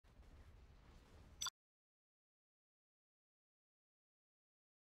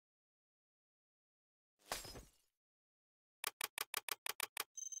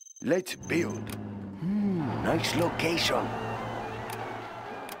Let's build. Nice location.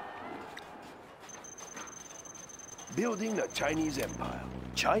 Building the Chinese Empire.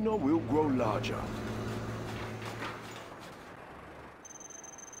 China will grow larger.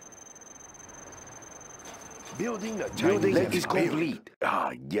 Building the Chinese Empire is complete.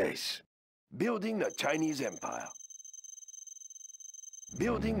 Ah, yes. Building the Chinese Empire.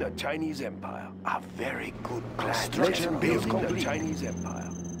 Building the Chinese Empire. A very good construction. Building the Chinese Empire.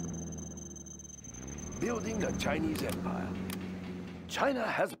 Building the Chinese Empire. China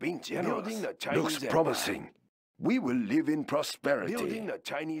has been generous. Building the Chinese Looks Empire. Promising. We will live in prosperity. Building the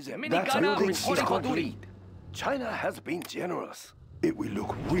Chinese Empire. That building is complete. China has been generous. It will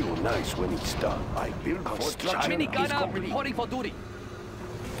look real nice when it's done. I build construction. Minigana reporting for duty.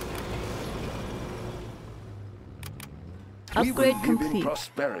 Upgrade complete. In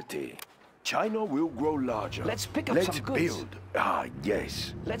prosperity. China will grow larger. Let's pick up some goods. Let's build. Ah,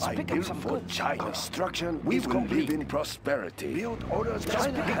 yes. Let's pick up some goods. China. Construction we will complete. Live in prosperity. Build orders.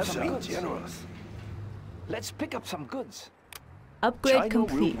 China has been generous. Let's pick up some goods. Upgrade China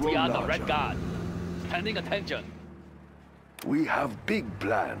complete. We are the Red Guard. Standing attention. We have big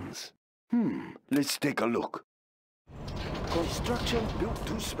plans. Let's take a look. Construction built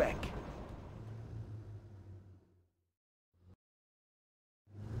to spec.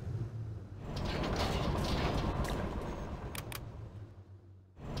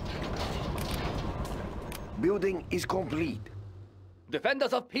 Building is complete.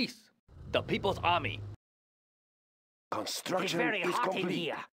 Defenders of peace. The People's Army. Construction is hot complete. In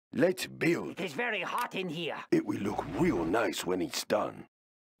here. Let's build. It is very hot in here. It will look real nice when it's done.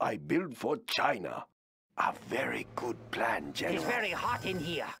 I build for China. A very good plan, General. It is very hot in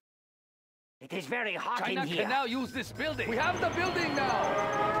here. It is very hot China in here. China can now use this building. We have the building now.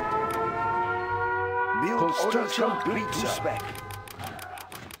 Build construction built to spec.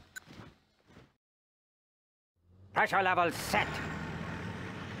 Pressure level set.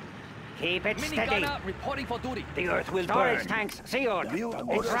 Keep it steady. Minigana reporting for duty. The earth will burn. Storage tanks sealed.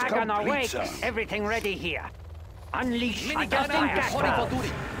 The dragon awakes. Sir. Everything ready here. Unleash Minigana reporting for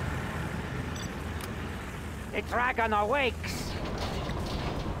duty. The dragon awakes.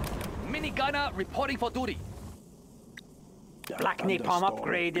 Minigana reporting for duty. Black Napalm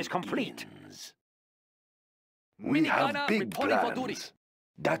upgrade is complete. We have Minigana big reporting plans. for duty.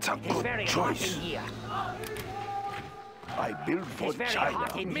 That's a good choice. I build for China.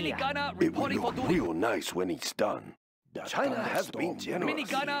 Minigana It will reporting for look duty. real nice when it's done. China has been generous.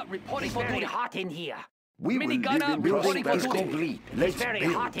 Minigana reporting for very duty. hot in here. We will live Minigana in reporting for prosperity. duty. Complete. It's Let's very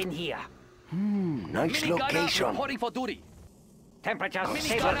build. hot in here. Nice Minigana location. reporting for duty. Temperature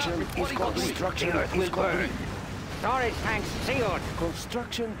Minigana stable. reporting for duty. Construction The earth is will burn. complete. Storage tanks sealed.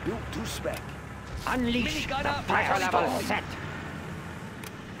 Construction built to spec. Unleash Minigana the pressure reporting level for set.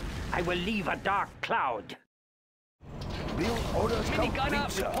 I will leave a dark cloud. Build orders complete, Minigana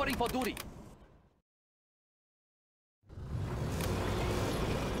sir. reporting for duty.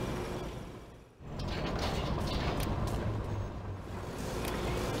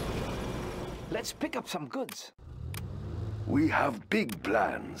 Let's pick up some goods. We have big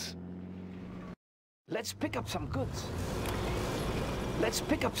plans. Let's pick up some goods. Let's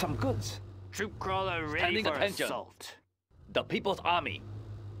pick up some goods. Troop crawler ready Standing for attention. assault. The People's Army.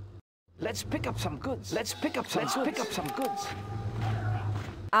 Let's pick up some goods. Let's pick up some goods. Pick up some goods.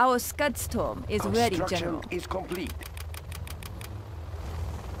 Our Scud Storm is ready, Construction General. is complete.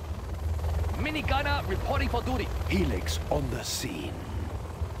 Minigana reporting for duty. Helix on the scene.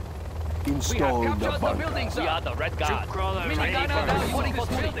 We Install have the captured the bunker. building, sir. We are the Red Guard. crawler ready Minigana for now assault. reporting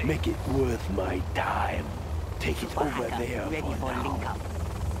for duty. Make it worth my time. Take it over there ready for now. link up.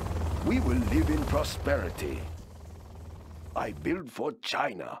 We will live in prosperity. I build for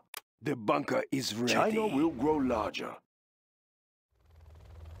China. The bunker is ready. China will grow larger.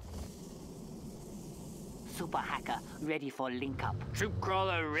 Super hacker ready for link up. Troop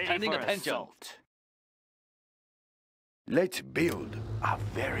crawler ready Standing for attention. assault. Let's build. A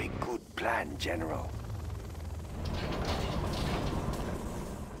very good plan, General.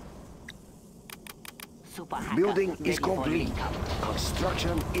 Super hacker Building ready is for complete. link up.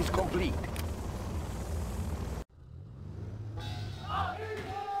 Construction is complete.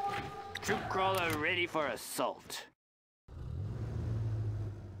 Troop crawler ready for assault.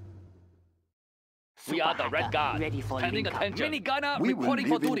 We are the Red Guard. Ready for Standing link up. attention. Minigana We will reporting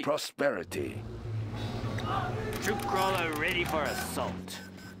for live in duty. prosperity. Troop crawler ready for assault.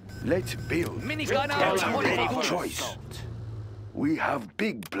 Let's build. Minigana That's a reporting great for duty. choice. We have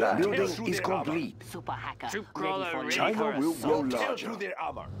big plans. Building is complete. Super hacker Troop crawler ready China for will grow assault. larger.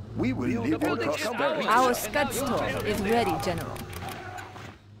 We will live in building is prosperity. Our Scud Storm is ready, General.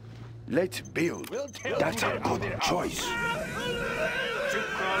 Let's build. That's a good choice. Troop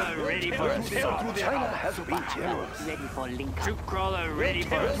crawler ready for assault. China has been generous. Ready for link. Troop crawler ready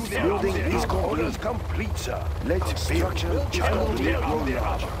for assault. Building is complete, sir. Let's build. China will build their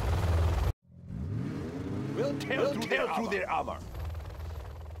armor. We'll tear through their armor.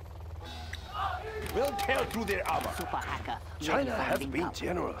 We'll tear through their armor. Super hacker. China has been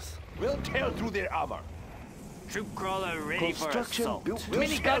generous. We'll tear through their armor. Troop crawler ready for Construction assault. built to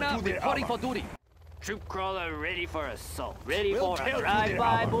Minigunner their reporting armor. for duty. Troop crawler ready for assault. Ready We'll for tear a through their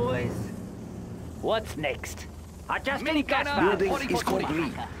drive-by, armor. boys? What's next? Adjusting gas Building valve. is Reporting for duty.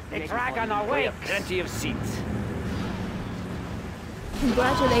 complete. They drag on our way. Plenty of seats.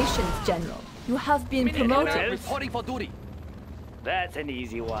 Congratulations, General. You have been promoted. Reporting for duty. That's an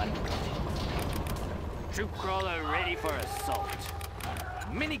easy one. Troop crawler ready for assault.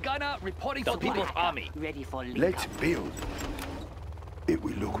 Minigunner reporting for People's Army. Ready for link Let's up. build. It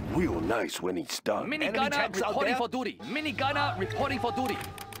will look real nice when it's done. Minigunner reporting for duty. Minigunner reporting for duty.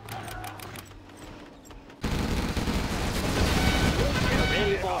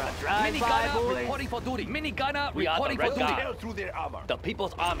 Ready for a drive-by, boys? Reporting for duty. Minigunner reporting for duty. Tear through their armor. The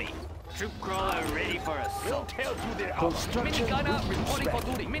People's Army. Troop crawler ready for We'll assault. tear through their armor. Construction Minigunner built to reporting for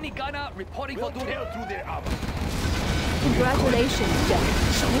spec. duty. Minigunner reporting We'll for duty. tear through their armor. Congratulations,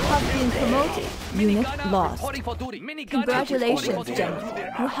 General. You have been promoted. Unit Minigunner lost. reporting for duty. Minigunner Congratulations, reporting for duty.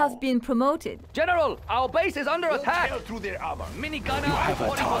 General. You have been promoted. General, our base is under We'll attack. tear through their armor. Minigunner have a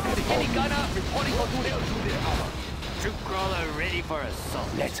reporting for target duty. on you. Minigunner reporting for duty. Tear through their armor. Troop crawler ready for assault.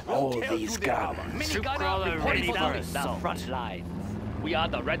 Let's hold these guns. Troop crawler ready for assault. The front lines. We are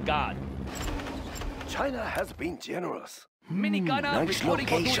the Red Guard. China has been generous. Minigunner Nice reporting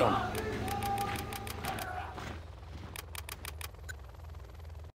for duty. location.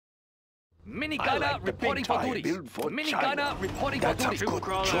 I Minigunner like the reporting big for tie duty. built for Minigunner China. reporting That's for a duty. good Troop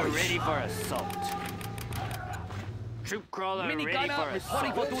crawler choice. ready for assault. Troop crawler ready Minigunner for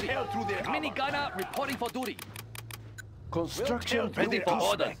reporting assault. for duty. Tear through their armor. Minigunner reporting for duty. Construction We'll ready tear for through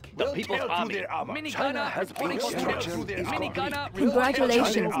order. their The We'll People's tear through Army. their armor. China Minigunner has reporting been for duty. construction is Minigunner complete.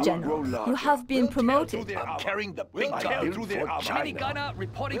 Congratulations, China General. will grow You have been We'll tear promoted. through their I'm armor. carrying the We'll big tear gun through built their for armor. China. Minigunner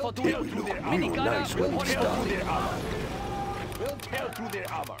reporting for We'll duty. tear through their armor. Real nice when We'll it's tear through done. their armor. We'll tear through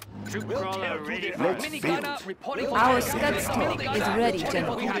their armor. Troop We'll crawler tear through ready their for armor. Let's Minigunner build. reporting for Our duty. Scudstorm Minigunner is ready, reporting for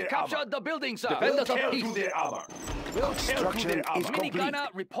General. duty. We have captured the building, sir. We'll Defenders tear of through peace. their armor. We'll tear through Construction their is armor. complete. Minigunner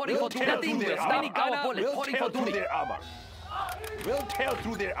reporting for We'll duty. tear Nothing through will their stop armor. our bullets. We'll Reporting tear for through duty. their armor. We'll tear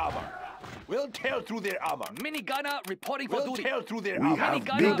through their armor. We'll tear through their armor. Minigunner reporting for We'll duty. tear through their We armor. have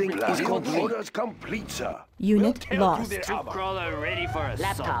Minigunner building reporting is for complete. duty. Orders complete, sir. We'll Unit tear through lost. their Troop armor. crawler ready for assault.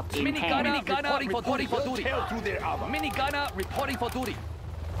 Laptop in hand. Minigunner reporting for duty. We'll tear through their armor. Minigunner reporting for duty.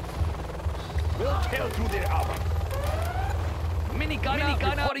 We'll tear through their armor. Minigunner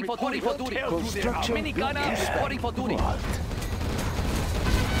reporting for duty. We'll tear through their armor. Construction built Minigunner to spec. reporting for duty. What?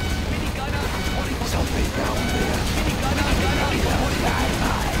 Minigunner reporting for duty. Something down there. Minigunner reporting for duty.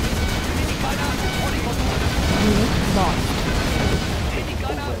 Minigunner reporting for duty. Unit lost.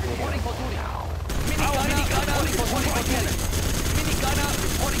 Minigunner reporting for duty. Minigunner reporting for duty. Minigunner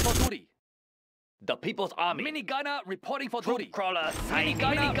reporting for duty. The People's Army. Minigunner reporting for duty. Crawler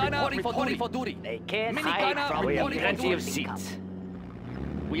Minigunner reporting for duty. They can't Minigunner hide from reporting the for duty. seats.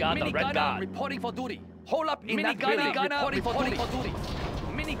 We are the Red Guard. Reporting for duty. Hold up in that building. Reporting for duty.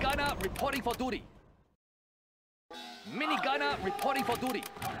 Minigunner reporting for duty. Minigunner reporting for duty.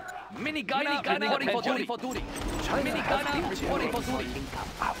 Minigunner reporting for duty. Minigunner reporting for duty.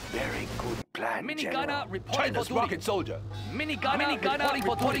 A very good plan, Minigunner General. reporting for duty. soldier. Minigunner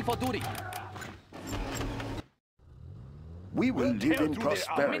reporting for duty. We will live in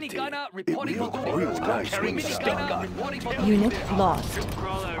prosperity. Minigunner It reporting will for look duty. real nice when it's Minigunner done. reporting for duty. Unit lost.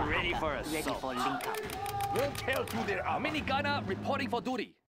 Crawler ready for Ready assault. for link up. We'll tear through their armor. Minigunner reporting for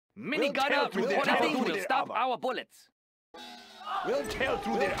duty. tear Minigunner through their reporting for armor. duty. Stop our bullets. We'll tear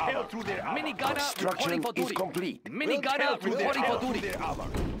through their armor. Minigunner reporting Construction for is duty. complete. Minigunner reporting for duty. their armor.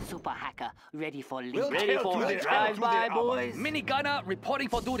 Super hacker ready for link We'll up. tear Ready through for a their drive-by, armor. boys. Minigunner reporting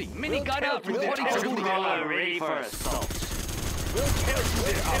for duty. tear Minigunner through their reporting for armor. duty. Crawler Ready for assault. We'll tear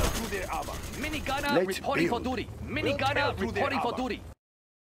through their armor. Minigunner Let's reporting for build. duty. tear Minigunner through their reporting for armor. duty.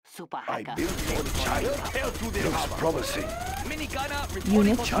 Super I hacker built for China. We'll tear through their Looks armor. promising. Minigunner reporting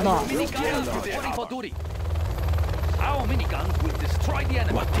Unit for duty. lost. Minigunner reporting for duty. Our miniguns will destroy the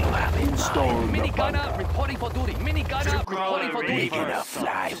enemy. What do you have installed? Minigunner reporting for duty. Minigunner reporting for duty. Making a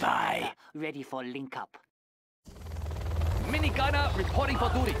flyby. ready for link up. Minigunner reporting for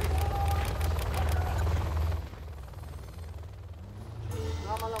duty.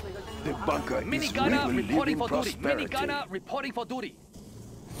 The bunker is Minigunner really reporting living for duty. prosperity. Minigunner reporting for duty.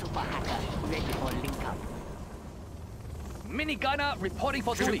 Super hacker, ready for link up. Mini gunner reporting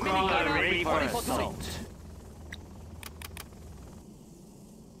for duty. Mini gunner reporting for duty.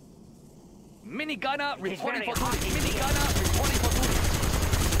 Mini gunner reporting for duty. Mini gunner reporting for duty.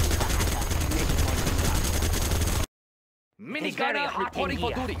 Mini gunner reporting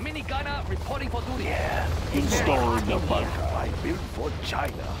for duty. Mini gunner reporting for duty. Yeah, installing the bunker I built for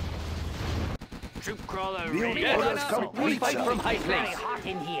China. Troop crawler Build ready. orders complete, Fight sir. from high It's very place. hot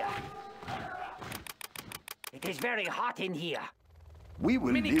in here. It is very hot in here. We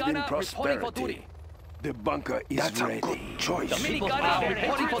will Mini live in gunner reporting for prosperity. duty. The bunker is ready. A good choice. Mini People's gunner army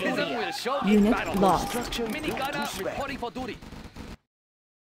reporting for ready. duty. Will show in Unit battle. lost. Mini gunner reporting for duty.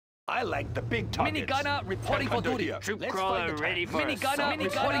 I like the big targets. Mini gunner reporting for Tank under duty. here. Troop Let's crawler fight the ready tank. for mini gunner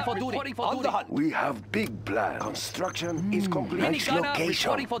reporting for duty. On the hunt. We have big plans. Construction is complete. Mini Nice gunner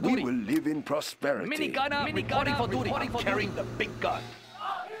location. reporting for We duty. will live in prosperity. Mini gunner reporting for duty. Carrying the big gun.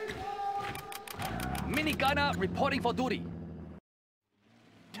 Mini gunner reporting for duty.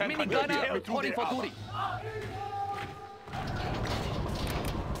 Tank Mini under gunner here. reporting for duty.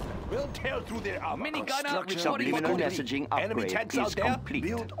 We'll tear through their armor. Mini gunner Construction reporting for is duty. messaging Enemy tanks out there.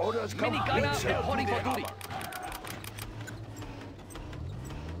 Build orders Mini complete. gunner sir. reporting for duty.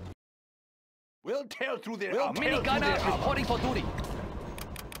 We'll tear through their armor. Mini gunner reporting for duty.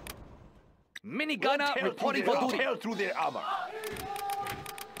 Mini gunner reporting for duty. Tear through their armor.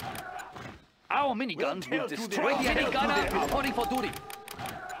 Our miniguns will tear through destroy their the enemy armor. gunner reporting for duty.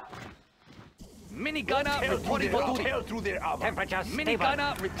 Mini gunner reporting for duty. Tear through their armor. Temperature Mini stable.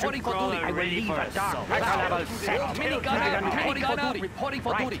 gunner reporting for duty. I will leave a dark pressure level set. Mini gunner reporting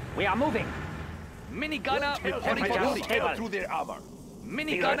for duty. We are moving. Mini gunner reporting for Temperature duty. stable. Tear through their armor.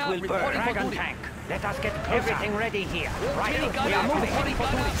 Mini The earth gunner will burn. reporting for Dragon duty. tank. Let us get everything ready here. Right. Mini We are gunner moving. reporting for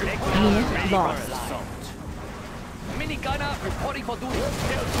duty. Unit lost. Mini gunner reporting for duty.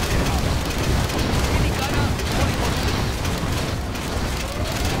 Mini gunner reporting for duty.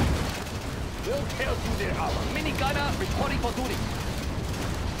 We'll tear through their armor. Mini gunner reporting for duty.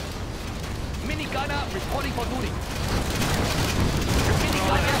 Mini gunner reporting for duty.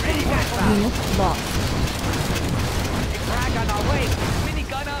 Mini gunner reporting for duty. Unit lost. Dragon away. Mini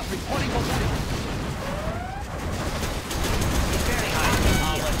gunner reporting for duty. It's very hot in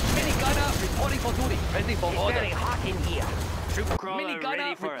here. Mini gunner reporting for duty. Ready for It's very hot in here. Mini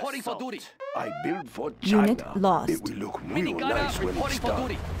gunner reporting for duty. I built for China. Unit lost. It will look Mini real gunner nice when it's reporting for done.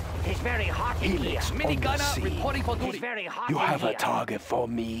 duty. It is very hot in here. Helix Mini on the gunner sea. reporting for It is duty. very hot You in have here. a target for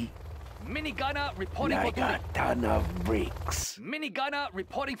me? Mini gunner reporting for Like duty. a ton of bricks. Mini gunner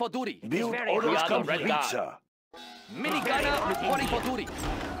reporting for duty. Build very orders hot in complete, here. sir. Mini gunner reporting for duty.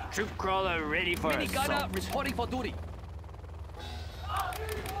 Troop crawler ready for Mini gunner assault. reporting for duty.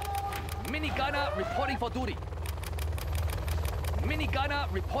 Mini gunner reporting for duty. Mini gunner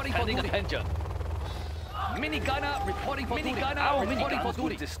reporting for duty. attention. Mini gunner reporting for duty. Our Reporting for miniguns will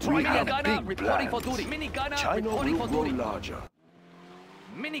duty. destroy We Mini have gunner big reporting for plans. duty. Mini gunner China reporting will for grow duty. larger.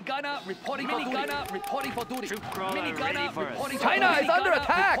 Mini gunner reporting for duty. Mini gunner reporting for duty. Troop crawler Mini ready gunner for reporting assault. for duty. China Mini is under gunner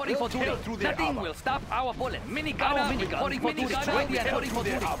attack. reporting for Tear duty. through their Nothing armor. will stop our bullets. Mini Our gunner miniguns reporting for will duty. destroy the Reporting for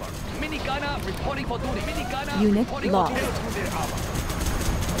their duty. armor. Mini gunner reporting for duty. Mini gunner Unit reporting lost. for Tear duty. through their armor.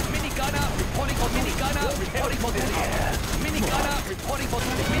 Mini gunner reporting for mini gunner reporting for duty. Mini gunner reporting for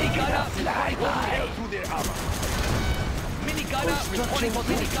duty. Mini gunner reporting for duty. Tear through their armor. Mini gunner reporting for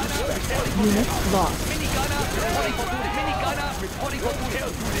mini gunner reporting for Unit lost. mini gunner reporting for duty. Mini gunner reporting for duty. Tear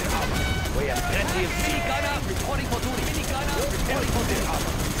through their armor. We have plenty of Mini gunner reporting for duty. Mini gunner reporting for duty.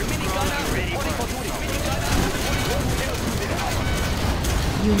 Mini gunner reporting for duty. Mini gunner reporting for duty. Tear through their armor.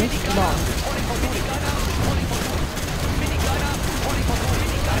 Unit lost. Reporting for duty. Gunner reporting for duty. Mini gunner reporting for duty.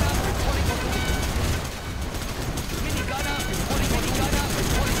 Mini gunner reporting for duty. Mini gunner reporting for duty. Gunner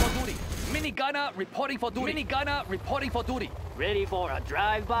reporting for duty. Mini gunner reporting for duty. Mini gunner reporting for duty. ready for a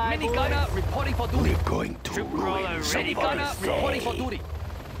drive-by. Mini boys. gunner reporting for duty. We're going to Troop ruin crawler ready Mini for gunner somebody's reporting for day. duty.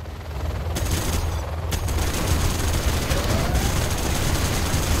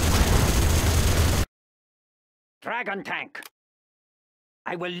 Dragon tank.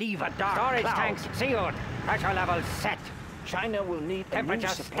 I will leave a dark storage tanks sealed. Pressure level set. China will need a new Temperature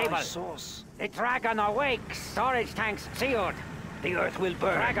supply stable. source. The dragon awakes. Storage tanks sealed. The earth will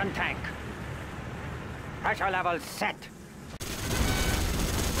burn. Dragon tank. Pressure level set.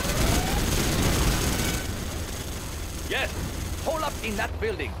 Yes, hold up in that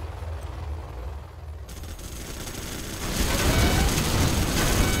building.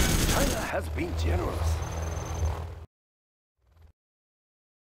 China has been generous.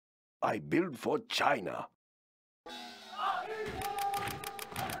 I build for China.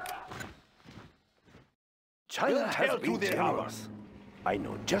 China We'll tear has through been their armor. generous. I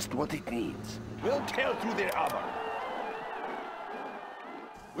know just what it needs. We'll tear through their armor.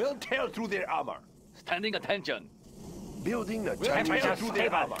 We'll tear through their armor. Standing attention. Building the We'll Chinese tear through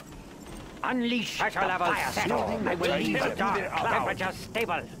their armor. Unleash pressure level set. Building I the will leave Chinese the dark. empire. Temperature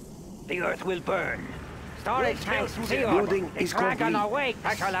stable. The earth will burn. Storage We'll tear tanks through sealed. their building is Dragon complete. awake.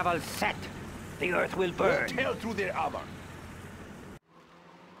 Pressure level set. The earth will We'll burn. tear through their armor.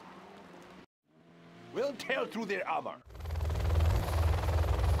 We'll tear through their armor.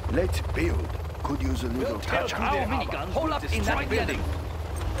 Let's build. Could use a little We'll tear touch. through Our their armor. miniguns hold up in that building.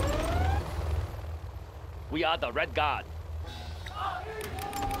 We are the Red Guard.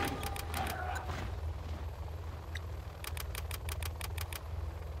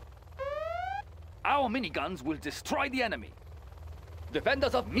 Our miniguns will destroy the enemy.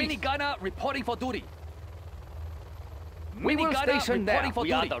 Defenders of Minigunner reporting for duty. We will station there.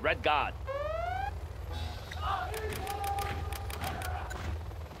 We are the Red Guard.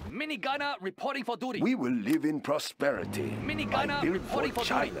 Minigunner reporting for duty. We will live in prosperity. Minigunner I built reporting for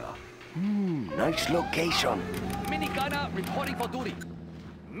for duty. China. Nice location. Minigunner reporting for duty.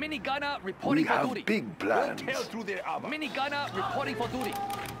 Minigunner We reporting for have duty. big We'll plans. tear through their armor. Minigunner reporting for duty.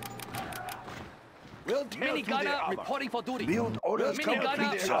 We'll tear through their Minigunner armor. reporting for duty. Build orders Minigunner complete,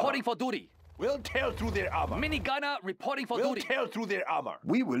 Minigunner sir. reporting for duty. We'll tear through their armor. Minigunner reporting for We'll duty. tear through their armor.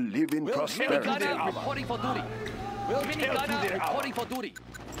 We will live in We'll prosperity. tear through their Minigunner armor. reporting for duty. We'll tear through Minigunner their armor. reporting for duty.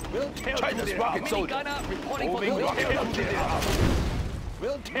 We'll tear through China's their rocket armor. soldier. Minigunner reporting for Moving duty. We'll tear rocket through their launcher. armor.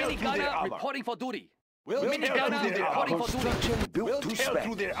 We'll tear through their Minigunner armor. reporting for duty. We'll tear through Minigunner their reporting armor. for duty. Construction built We'll to tear spec.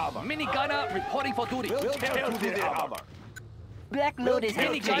 through their armor. Minigunner reporting for duty. We'll tear through their armor. Black load is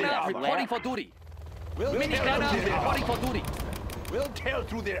Minigunner reporting for duty. We'll tear Minigunner through their reporting armor. for duty. We'll tear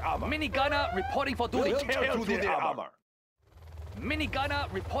through their armor. Minigunner reporting for duty. We'll tear through their armor.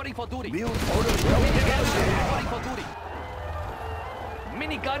 Minigunner reporting for duty. Build orders Minigunner reporting for duty.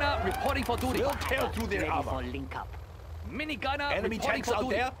 Minigunner reporting for duty. We'll tear through their armor. link up. Minigunner Enemy reporting tanks for out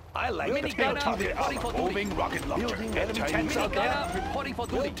duty. there? I like the tear Minigunner through their reporting armor. for duty. moving rocket launcher. Building the Enemy Chinese tanks out there? Minigunner reporting for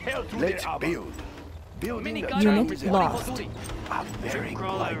We'll duty. tear through Let's their armor. build. Building the Minigunner Unit Chinese reporting lost. for duty. A very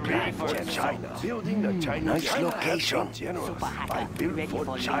Crawler good ready plan for for assault. China. Building the Chinese Nice China location. has been generous. Super hacker, I built ready for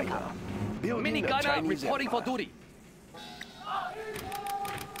for China. link-up. Building the Minigunner Chinese reporting for empire. duty.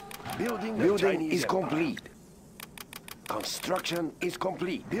 Building the Chinese is complete. Construction is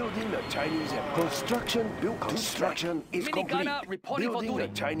complete. Building the Chinese empire. Construction is complete. Minigunner reporting for Building the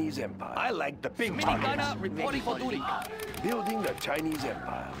duty. Chinese empire. I like the big Minigunner targets. reporting for duty. Building the Chinese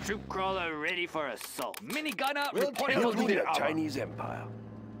empire. Troop crawler ready for assault. Minigunner We'll reporting tear for through Building their the armor. Chinese empire.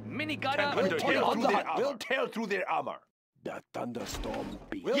 Minigunner We'll reporting tear for through duty. their armor. We'll tear through their armor. The thunderstorm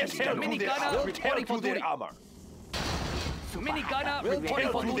begins. We'll tear through their Minigunner armor. We'll tear reporting for through their duty. armor. Minigunner We'll reporting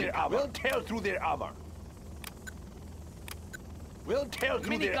tear for through duty. their armor. We'll tear through their armor. We'll tear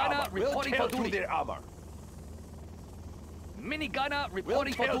through their Minigunner armor. We'll reporting tear for through duty. their armor. Minigunner We'll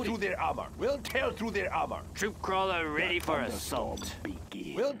reporting for tear through duty. their armor. We'll tear through their armor. Troop crawler ready for assault.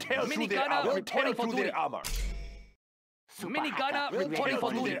 Begin. We'll tear through their Minigunner armor. We'll tear reporting for through duty. their armor. Minigunner We'll reporting tear for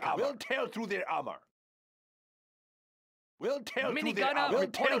through duty. their armor. We'll tear through their armor. We'll tear through their Minigunner armor. We'll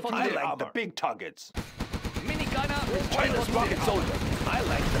reporting tear for through I duty. their like the armor. big targets. Minigunner reporting China's for rocket duty. soldier. I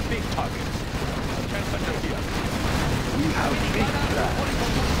like the big targets. Transmitter here. We have big Minigunner plans. reporting for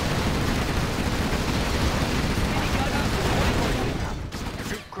duty. Minigunner reporting for duty.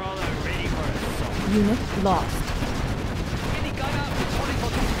 Troop crawler ready for assault. Unit lost. Minigunner reporting for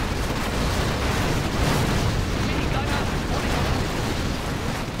duty. Minigunner reporting for duty.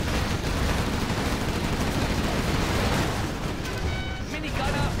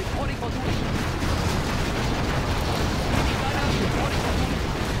 Minigunner reporting for duty. Minigunner reporting for duty.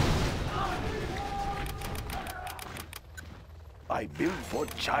 I build for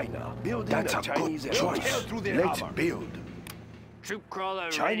China. Building That's the a good Chinese choice. empire. Tear through their Let's armor. build. Troop crawler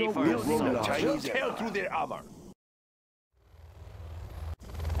China ready for will rule assault. the We'll Chinese tear empire. through their armor.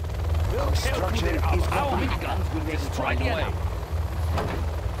 We'll tear through Construction their is armor. Our complete. miniguns will destroy the enemy.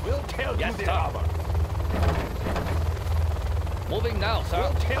 We'll tear Yes, through sir. their armor. Moving now, sir.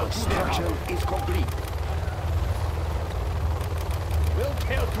 We'll tear through their Construction armor. is complete. We'll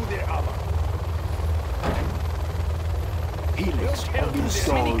tear through their armor. Helix tear through their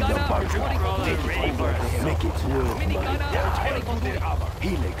install the Minigunner bunker. reporting for Crawler duty. ready for assault. Make it work. Minigunner We'll tear reporting for through duty. their armor.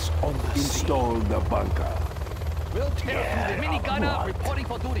 Helix on the install the bunker. We'll tear through their armor. Minigunner What? reporting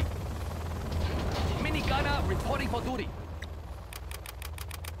for duty. Minigunner reporting for duty.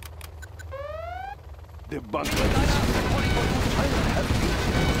 The bunker Minigunner reporting for duty.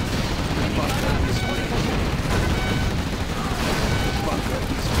 Minigunner reporting for duty. bunker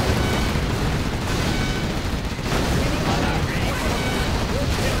is Minigunner reporting for duty.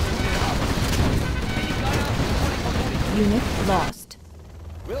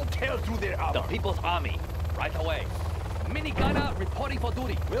 We'll tear through their armor. The People's Army, right away. Minigunner reporting for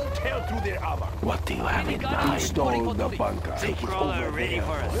duty. We'll tear through their armor. What do you have in mind? Install the bunker. Take it over ready there.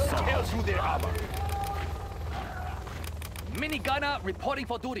 for us. We'll tear through their armor. Minigunner reporting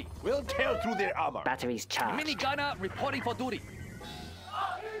for duty. We'll tear through their armor. Batteries charged. Minigunner reporting for duty.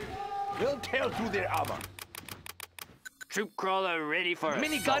 We'll tear through their armor. Troop crawler ready for assault.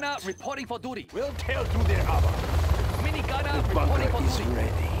 Minigunner reporting for duty. We'll tear through their armor. Minigunner The reporting bunker for is duty.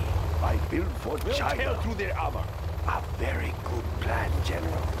 ready. I built for We'll tear China. through their armor. A very good plan,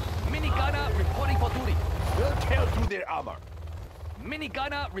 General. Minigunner reporting for duty. We'll tear through their armor.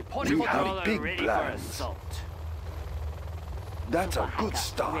 Minigunner reporting We for have duty. big ready plans. for assault. That's a good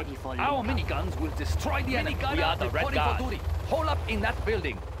start. Ready for Our link-up. miniguns will destroy the enemy. We are the Red Guard. For duty. Hold up in that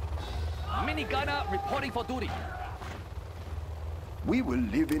building. Minigunner reporting for duty. We will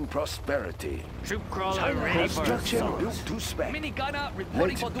live in prosperity. Troop crawler China ready for construction assault. built to spec. Minigunner reporting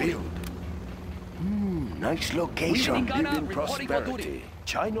Let's for duty. build. Nice location. We Minigunner live in reporting for duty. prosperity.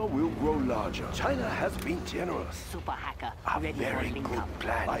 China will grow larger. China has been generous. Super hacker A ready very for good link-up.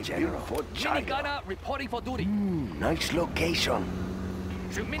 plan, I built for China. Minigunner reporting for duty. Nice location.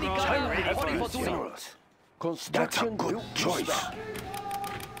 Minigunner China has reporting for been duty. generous. Construction good built to choice. spec.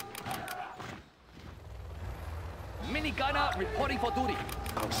 Minigunner reporting for duty.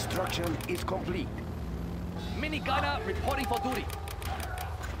 Construction is complete. Minigunner reporting for duty.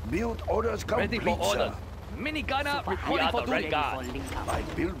 Build orders complete, Ready for orders. sir. Minigunner Super reporting hacker for duty. ready for link-up. I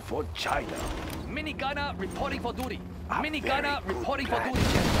built for China. Minigunner reporting for duty. A Minigunner very good reporting for plan, duty.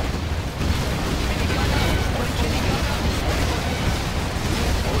 General.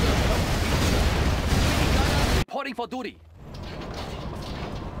 Reporting for duty.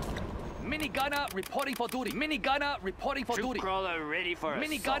 Minigunner reporting for duty. Minigunner reporting for Troop duty. crawler ready for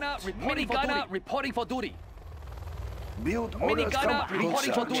Minigunner assault. reporting for duty. Build orders Minigunner complete,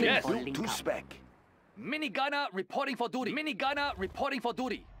 reporting sir. for duty. Yes. Built to spec. Minigunner reporting for duty. Minigunner reporting for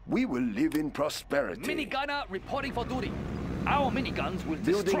duty. We will live in prosperity. Minigunner reporting for duty. Our miniguns will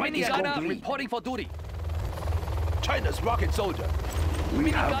Building destroy is Minigunner complete. reporting for duty. China's rocket soldier.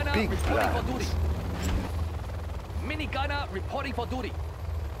 We have Minigunner big reporting for duty. plans. Minigunner reporting for duty.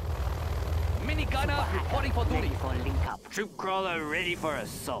 Minigunner reporting for duty. Ready for link-up. Troop crawler ready for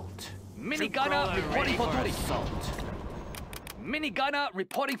assault. Troop Minigunner crawler reporting ready for duty. assault. Minigunner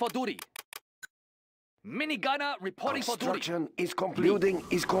reporting for duty. Minigunner reporting for duty. Construction is complete. Building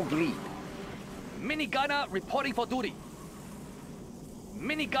is complete. Minigunner reporting for duty.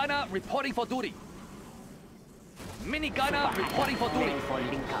 Minigunner reporting for duty. Minigunner reporting for duty. Ready for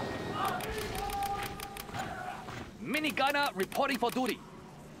link-up. Minigunner reporting for duty.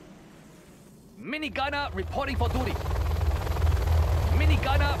 Minigunner reporting for duty.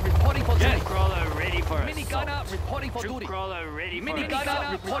 Minigunner reporting for duty. Troop crawler ready for Minigunner assault. reporting for Troop duty. crawler ready for Minigunner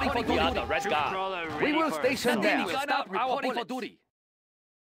assault. reporting for duty. We are the Red Troop Guard. crawler We ready will for station assault. there. Minigunner Stop our reporting for bullets. duty.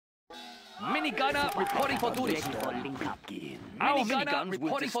 Minigunner reporting for duty. Ready for link-up. Our Minigunner miniguns will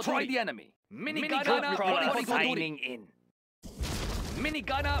reporting for destroy duty. the enemy. Minigunner Troop reporting crawler for duty. signing in.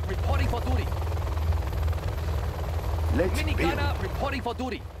 Minigunner reporting for duty. Let's build. Minigunner reporting for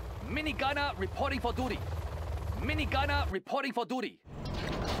duty. Minigunner reporting for duty. Minigunner reporting for duty.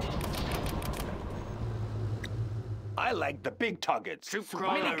 I like the big targets. Troop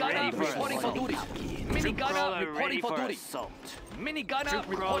crawler ready Minigunner for reporting for assault. duty. Troop Minigunner crawler reporting ready for for duty. assault. Minigunner Troop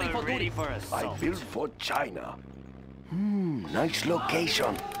reporting crawler for ready duty. for I assault. built for China. Nice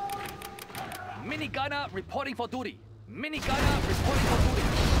location. Minigunner reporting for duty. Minigunner reporting for duty.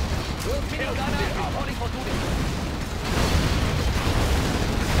 Minigunner reporting for duty.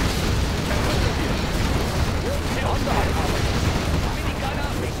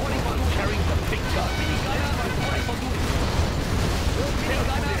 Minigunner reporting for duty. Carrying the big gun. Minigunner reporting for duty.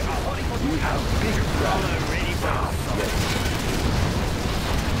 Minigunner reporting for We duty. have big Crawler plans. ready for assault.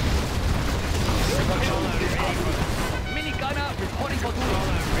 Crawler ready for Minigunner reporting for duty.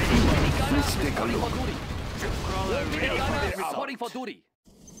 Minigunner Let's take a reporting for look. duty. Troop crawler ready for Minigunner assault. reporting for duty.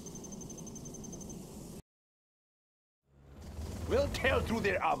 We'll tear through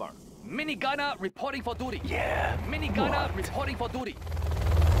their armor. Minigunner reporting for duty. Yeah. Minigunner What? reporting for duty.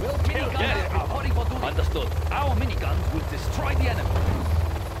 We'll tear through Minigunner their armor. reporting for duty. Understood. Our miniguns will destroy the enemy.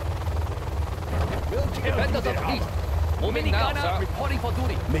 We'll tear Defend through us their of peace. armor. Moving now, Minigunner sir. reporting for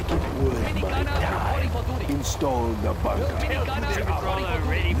duty. Make it worth my Minigunner reporting for time. duty. Install the bunker. Minigunner Troop reporting Crawler for duty.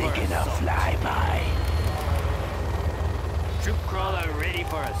 ready for Making a assault. flyby. Troop crawler ready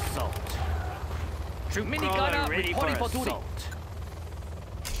for assault. Troop Minigunner crawler ready for reporting for duty. assault.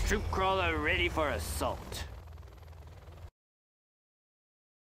 Troop crawler ready for assault.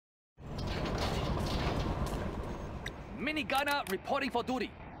 Minigunner reporting for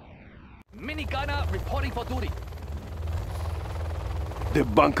duty. Minigunner reporting for duty. The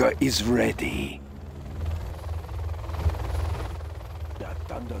bunker is ready. The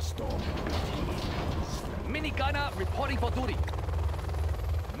thunderstorm begins. Minigunner reporting for duty.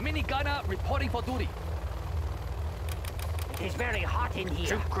 Minigunner reporting for duty. It is very hot in here.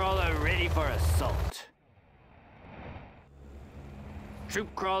 Troop crawler ready for assault. Troop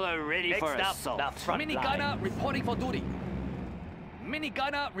crawler ready for assault. Minigunner reporting for duty.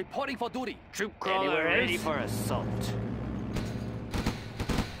 Minigunner reporting for duty. Troop crawler ready for assault.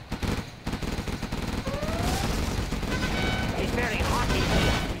 It's very hot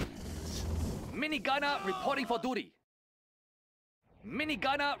in here. Minigunner reporting for duty.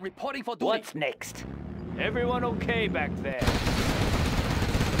 Minigunner reporting for duty. What's next? Everyone okay back there?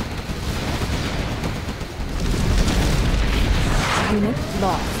 Unit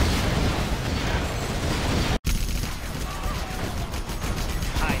lost.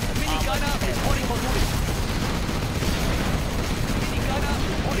 Minigunner reporting for duty. Minigunner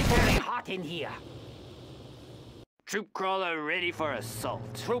reporting for Very duty. hot in here. Troop crawler ready for assault.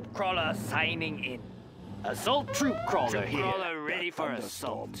 Troop crawler signing in. Assault troop crawler here. Troop crawler ready for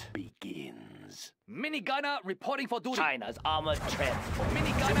assault. Begins. Minigunner reporting for duty. China's armored transport.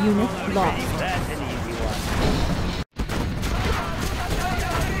 Minigunner Unit reporting lost. for duty. That's an easy one.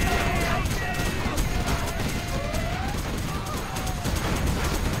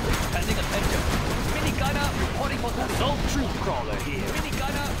 Standing attention. Minigunner reporting for duty. Assault troop crawler here.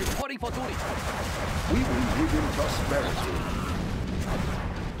 Minigunner reporting for duty. We will live in prosperity.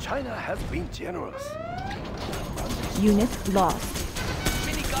 China has been generous. Unit lost.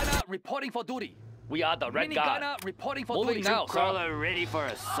 Minigunner reporting for duty. We are the Red Guard. Minigunner reporting for Moving duty. now, crawler ready for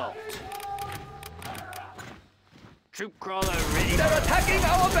assault. Troop crawler ready. They're attacking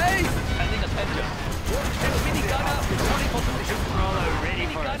our base! Standing attention. Minigunner reporting for duty. Troop crawler ready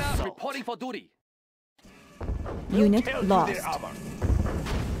for Minigunner assault. reporting for duty. Unit Tear through lost. their armor.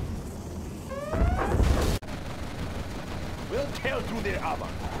 We'll tear through their armor.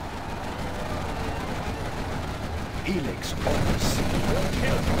 Helix overseen. We'll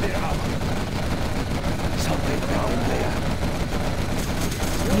tear through their armor. Something down there.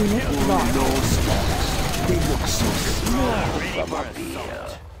 Unit lost. No stocks. They look so small Ready from for up here.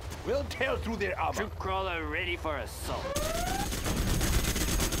 assault. We'll tear through their armor. Troop crawler ready for assault.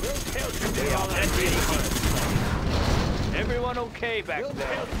 We'll tear through their Crawler armor. ready for assault. Everyone okay back We'll there?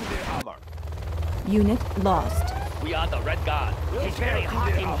 tear through their armor. Unit lost. We are the Red Guard. We'll It's tear very through hot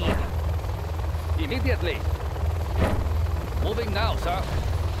their in armor. here. Immediately. Moving now, sir.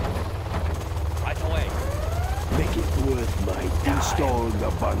 Right away. Make it worth my time. Install the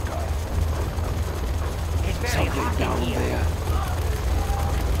bunker. It's very Something hot down in here. there.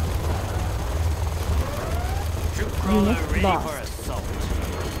 Troop crawler Unit ready lost. for assault.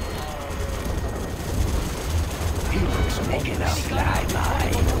 Helix making a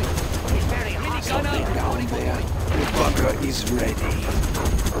flyby. It's very hot. Something down there. The bunker is ready.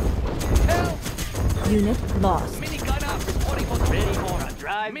 Unit lost. Minigunner reporting for duty. Ready for a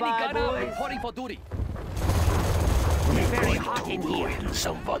drive-by, Minigunner boys? reporting for duty. We're very going hot to in here. ruin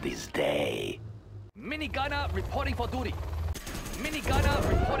somebody's day. Minigunner reporting for duty. Minigunner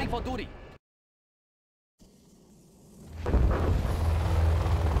reporting for duty.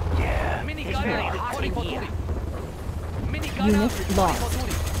 Yeah. Minigunner very hot reporting in for here. duty. Minigunner Unit reporting lost. for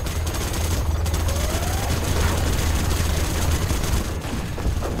duty.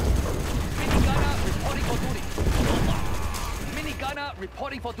 Minigunner reporting for duty. Minigunner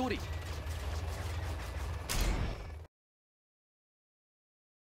reporting for duty.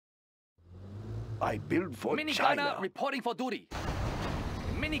 I build for Minigunner China. reporting for duty.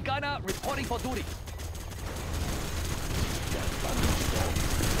 Minigunner reporting for duty.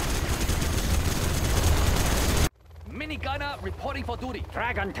 Minigunner reporting for duty.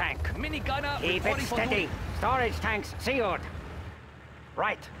 Dragon tank. Minigunner Keep it reporting for steady. duty. Storage tanks sealed.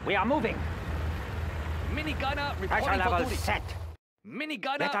 Right, we are moving. Minigunner Pressure reporting for levels duty. set.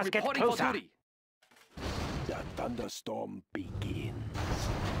 Minigunner Let us get reporting for closer. duty. The thunderstorm begins.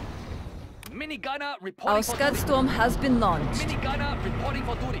 Minigunner Our reporting for Scud duty. Storm has been launched. Minigunner reporting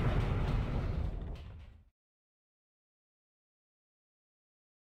for duty.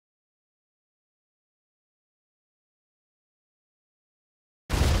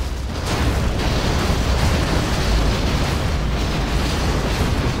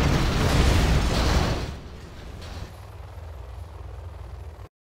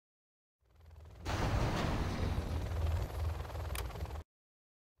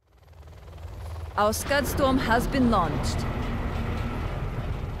 Our Scud Storm has been launched.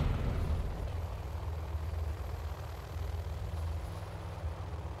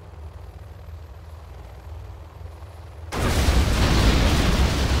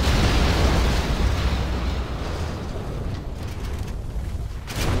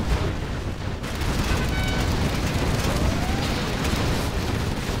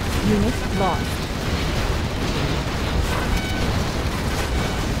 Unit lost.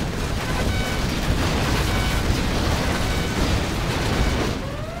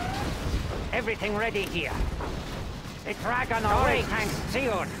 Everything ready here. The dragon away. Tanks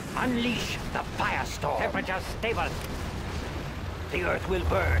sealed. Unleash the firestorm. Temperature stable. The earth will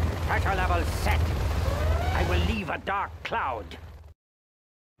burn. Pressure level set. I will leave a dark cloud.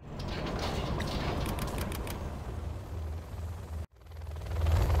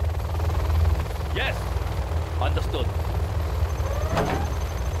 Yes. Understood.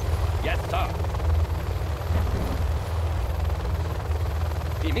 Yes, sir.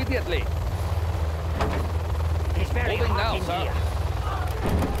 Immediately. It's very Moving hot now, in sir.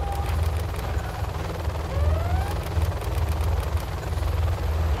 here.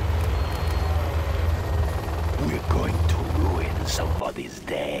 We're going to ruin somebody's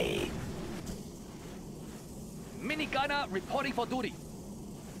day. Minigunner reporting for duty.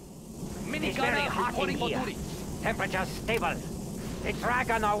 It's very Minigunner hot in reporting for here. duty. Temperature stable. The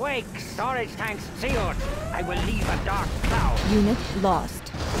dragon awakes. Storage tanks sealed. I will leave a dark cloud. Unit lost.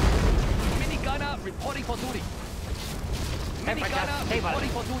 Minigunner reporting for duty. Temperature Minigunner stable. reporting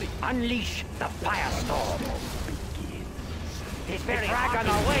for duty. Unleash the firestorm. The dragon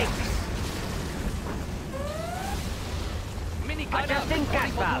awakes. Minigunner Adjusting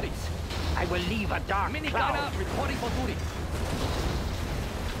gas reporting for duty. valves. I will leave a dark Minigunner cloud. reporting for duty.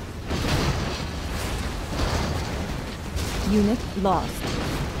 Unit lost.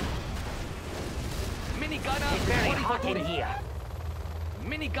 Minigunner It's very reporting for hot in duty. here.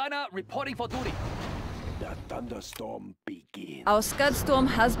 Minigunner reporting for duty. The thunderstorm begins. Our Scudstorm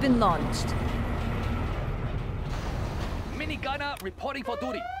has been launched. Minigunner reporting for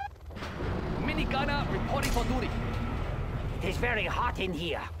duty. Minigunner reporting for duty. It's very hot in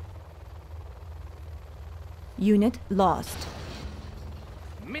here. Unit lost.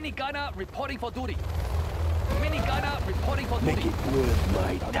 Minigunner reporting for duty. Minigunner reporting for Make duty. it worth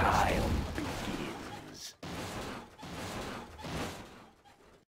my time. Begins.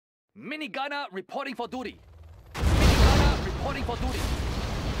 Minigunner reporting for duty. Minigunner reporting for duty.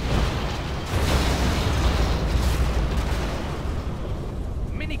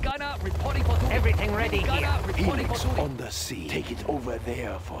 Minigunner reporting for duty. Everything ready here. Minigunner reporting Helix for duty. on the sea. Take it over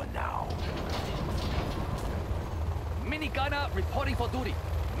there for now. Minigunner reporting for duty.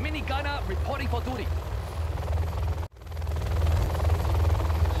 Minigunner reporting for duty.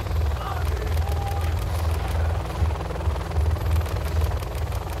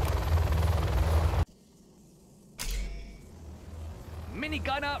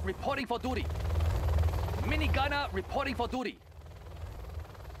 Minigunner reporting for duty. Minigunner reporting for duty.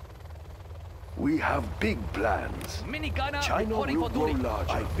 We have big plans. Minigunner China reporting will for grow duty.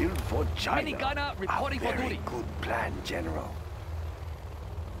 larger. I build for China. Minigunner reporting A for very duty. good plan, General.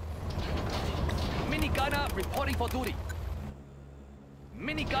 Minigunner reporting for duty.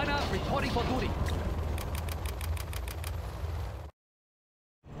 Minigunner reporting for duty.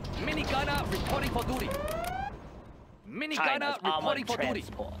 Minigunner reporting for duty. Minigunner reporting for duty.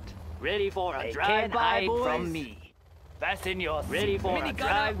 Ready for a They drive-by can't hide from boys. me. Fasten your Ready seat. for a Minigunner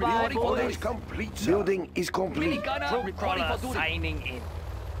drive-by, reporting for Order duty. is complete, sir. Building is complete. Minigunner Troop reporting crawler for duty. signing in.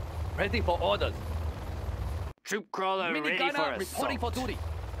 Ready for orders. Troop crawler ready for Minigunner reporting for assault. duty.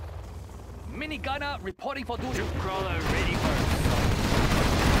 Minigunner reporting for duty. Troop crawler ready for assault.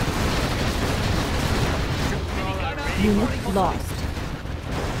 Troop crawler Minigunner ready for Unit reporting for duty. lost.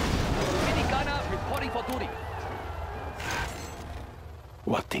 Minigunner reporting for duty.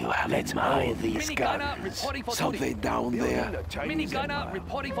 What do you have in mind? These Minigunner guns. reporting for Something duty. down there. Minigunner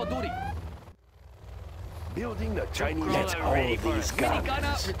reporting for duty. Building the Chinese. crawler Let's all ready for these assault. Minigunner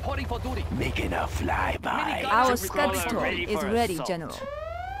guns. reporting for duty. Making a flyby. Minigun- Our Troop crawler Scudstorm ready is for ready, assault. General.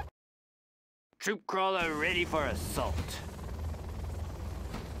 Troop crawler ready for assault.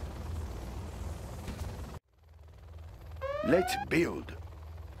 Let's build.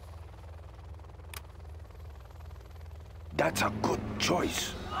 That's a good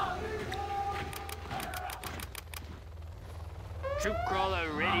choice. Troop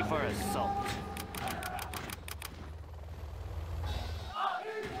crawler ready for assault.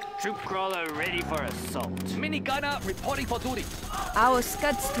 Troop crawler ready for assault. Minigunner reporting for duty. Our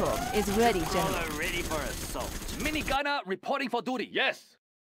Scudstorm is ready, General. Crawler ready for assault. Minigunner reporting for duty. Yes.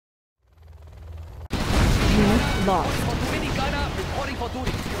 Unit lost. Minigunner reporting for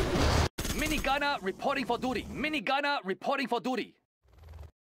duty. Minigunner reporting for duty. Minigunner reporting for duty.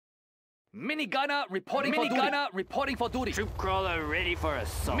 Minigunner reporting for duty. Minigunner reporting for duty. Troop crawler ready for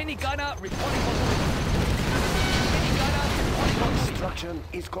assault. Minigunner reporting for duty. Minigunner reporting for duty. Construction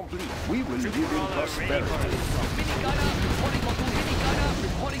is complete. We will Troop live in crawler ready for prosperity. assault. Minigunner reporting for duty. Minigunner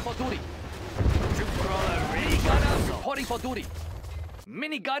reporting for duty. reporting for duty.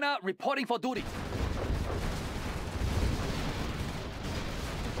 Minigunner reporting for duty.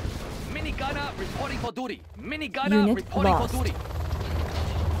 Minigunner reporting for duty. Minigunner Unit reporting lost. for duty.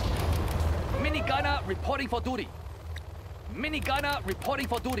 Minigunner reporting for duty. Minigunner reporting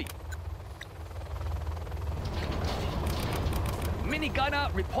for duty.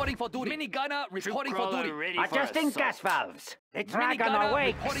 Minigunner reporting for duty. Minigunner reporting for duty. Adjusting gas valves. The track on the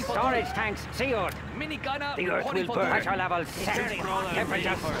wake. Storage tanks sealed. Minigunner The Earth will burn. Pressure levels set.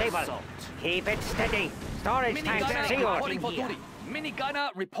 Temperature stable. assault. Keep it steady. Storage tanks Minigunner sealed. reporting for duty. Minigunner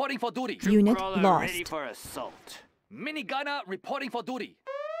reporting for duty. Unit Crawler lost. ready for assault. Minigunner reporting for duty.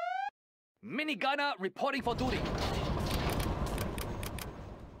 Minigunner reporting for duty.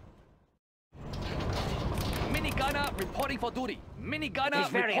 Minigunner reporting for duty. It's Minigunner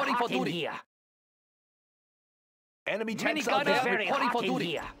very reporting for hot in duty. here. Enemy tanks out Minigunner It's there. very reporting hot for in duty.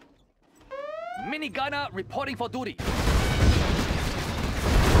 here. Minigunner reporting for duty.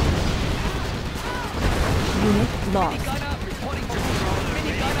 Unit lost. Minigunner reporting for duty.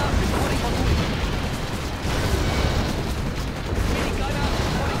 Minigunner reporting for duty. Minigunner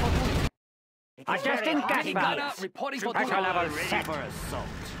reporting for duty. Adjusting gas Minigunner valves. reporting for duty. Pressure levels Ready set. for assault.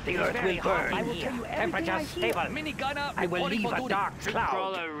 The Earth will burn in here. Temperature stable. Minigunner I will reporting leave for a duty. dark cloud.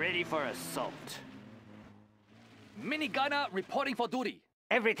 Crawler ready for assault. Minigunner reporting for duty.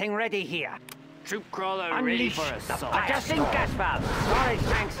 Everything ready here. Troop crawler ready Unleash for the assault. adjusting gas valves. Storage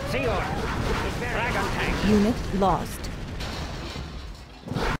tanks sealed. It's very Dragon tank. Unit lost.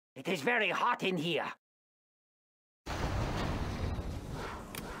 It is very hot in here.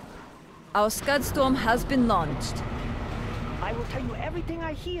 Our Scud Storm has been launched. I will tell you everything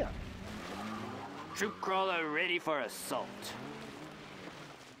I hear. Troop crawler ready for assault.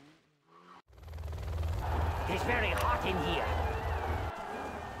 It is very hot in here.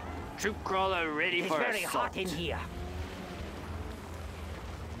 Troop crawler ready It is for very assault. hot in here.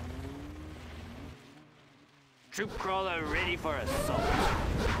 Troop crawler ready for assault.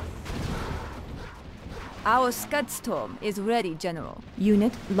 Our Scud Storm is ready, General.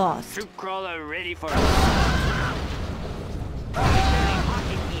 Unit lost. Troop crawler ready for assault. Very hot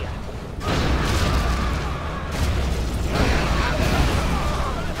in here.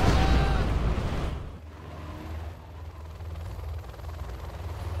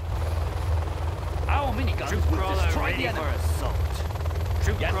 Our minigun Troop will crawler destroy ready the for enemy. assault.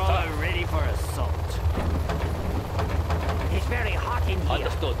 Troop Yes, crawler sir. ready for assault. It is very hot in here.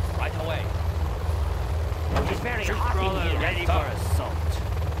 Understood. Right away. It is very Troop hot in crawler here. ready sir. for assault.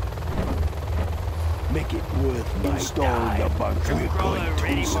 Make it worth my install the bunker. Troop We're crawler going to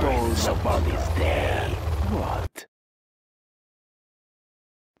ready for install the assault. bunker there. What?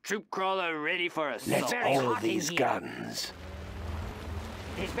 Troop crawler ready for assault. Let's very all hot in these here. guns.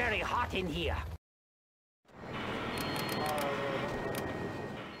 It is very hot in here.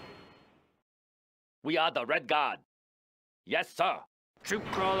 We are the Red Guard. Yes, sir. Troop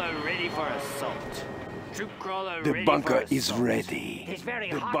crawler ready for assault. Troop crawler The ready bunker for is assault. ready. It is very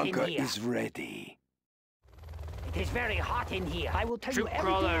The hot bunker in here. is ready. It is very hot in here. I will tell you Troop everything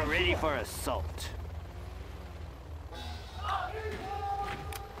crawler I ready hear. for assault.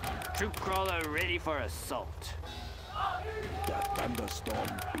 Troop crawler ready for assault. The thunderstorm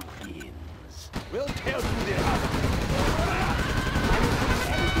begins. We'll tear through their armor.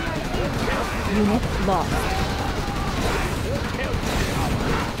 Unit lost. We'll tear through their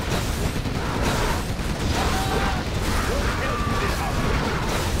armor. We'll tear through their armor.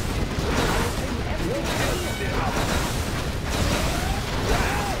 We'll tear through their armor.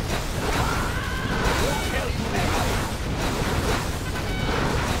 We'll tear through their armor.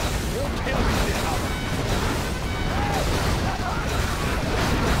 We'll tear through their armor.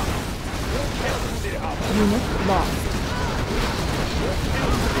 We'll tear through their armor. Unit lost. We'll tear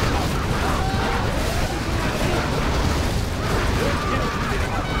through their armor. We'll tear through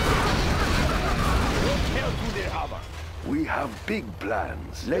their armor. We'll tear through their armor. We have big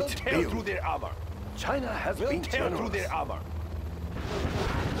plans. We'll Let's tear through build. their armor. China has We'll been tear through generous. their armor.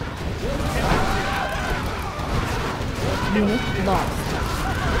 We'll tear through their armor. Unit lost.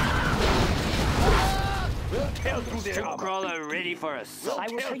 We'll tear through their Troop armor. crawler ready for assault. I will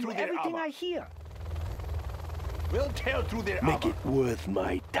tear tell you through their everything armor. I hear. We'll tear through their Make armor. it worth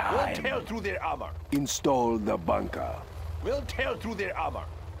my We'll time. tear through their armor. Install the bunker. We'll tear through their armor.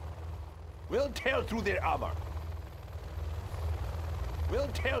 We'll tear through their armor. We'll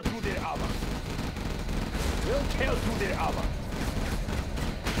tear through their armor. We'll tear through their armor.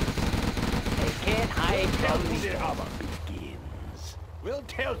 They can't hide We'll tear from through me. their armor. Begins. We'll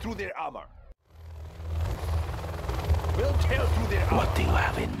tear through their armor. We'll tear through their armor. What do you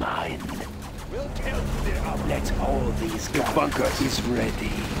have in mind? We'll tear through their armor. Let all these guns. The bunker is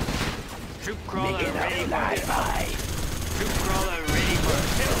ready. Troop crawler Make it ready a for flyby. Troop crawler ready for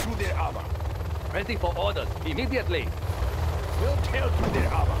Tear through their armor. Ready for orders immediately. We'll tear through their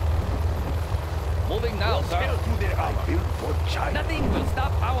armor. Moving now, We'll tear sir. through their armor. Built for China. Nothing will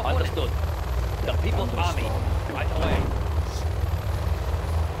stop our Understood. The People's Army. Right away.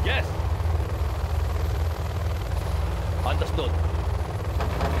 Yes. Understood.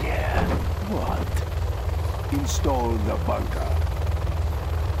 Yeah. What? Install the bunker.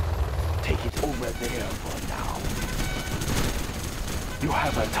 Take it over there for now. You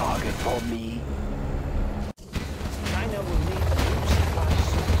have a target for me? China will need a new supply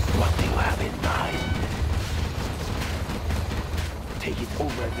source. What do you have in mind? Take it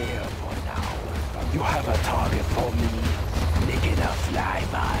over there for now. You have a target for me? Make it a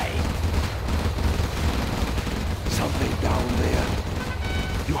flyby. Something down there?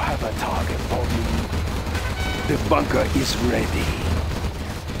 You have a target for me? The bunker is ready.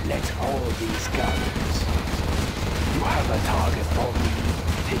 Let all these guns. You have a target for me?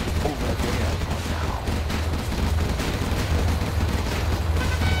 Take it over there for now.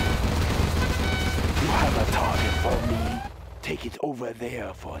 You have a target for me? Take it over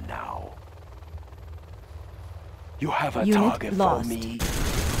there for now. You have a Unit target lost. for me?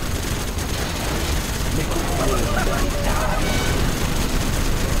 Make it worth my time.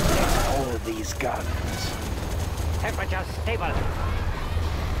 Let all these guns. Temperature stable.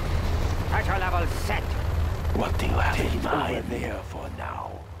 Pressure level set. What do you have in mind? Over there for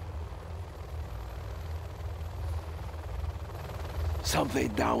now. Something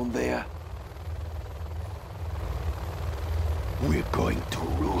down there? We're going to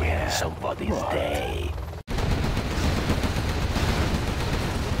ruin somebody's day.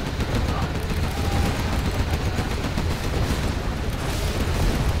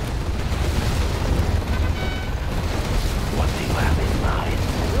 What do you have in mind?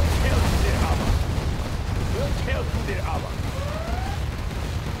 We'll tear through their armor. We'll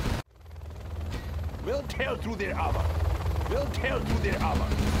tear through their armor. We'll tear through their armor.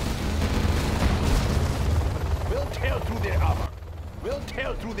 We'll tear through their armor. We'll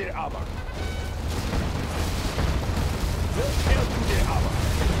tear through their armor. We'll tear through their armor. We'll tear through their armor.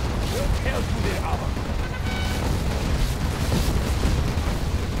 We'll tear through their armor.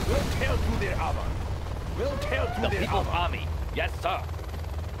 We'll tear through their armor. We'll tear through The their People's armor. Army. Yes, sir.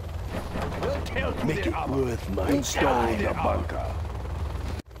 We'll tear through Make their it armor. worth my We'll install tear through the their armor. bunker.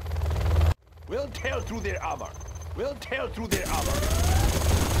 We'll tear through their armor. We'll tear through their armor.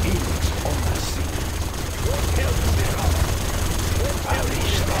 Phoenix on the scene. We'll tear through their armor. We'll tear through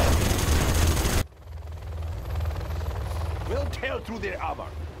Unleash their armor. them. We'll tear through their armor.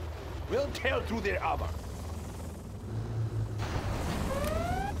 We'll tear through their armor.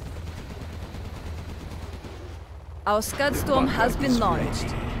 Our Scud Storm has been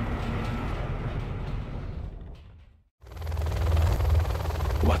launched.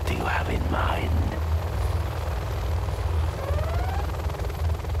 What do you have in mind?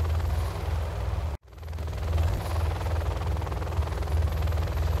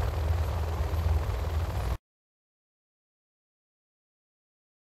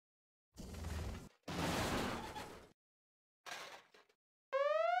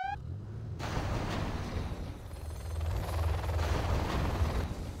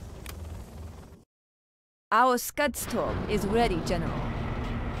 Our Scud Storm is ready, General.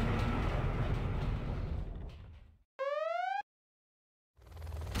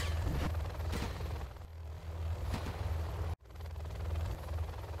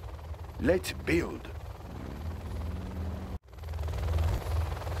 Let's build.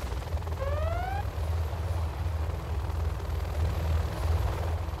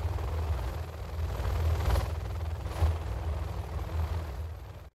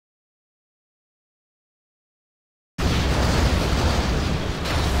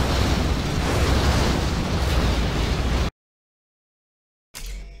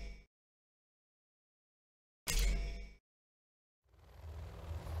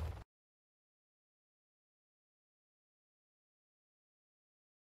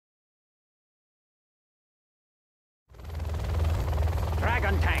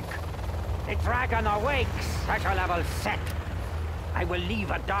 Dragon tank. The dragon awakes. Pressure level set. I will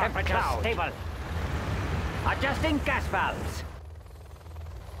leave a dark cloud. Stable. Adjusting gas valves.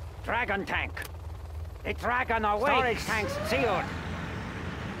 Dragon tank. The dragon awakes. Storage tanks sealed.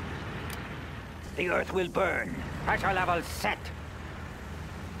 The earth will burn. Pressure level set.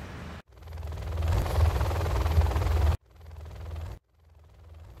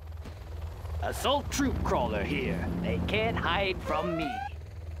 Assault troop crawler here. They can't hide from me.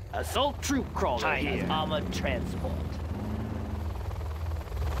 Assault troop crawler China's here. Armored transport.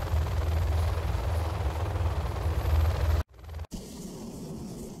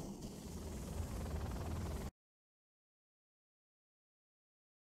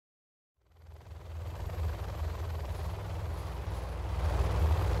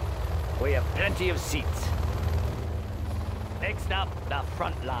 We have plenty of seats. Next up, the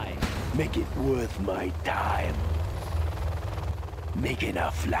front line. Make it worth my time. Making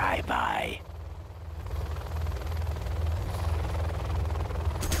a flyby.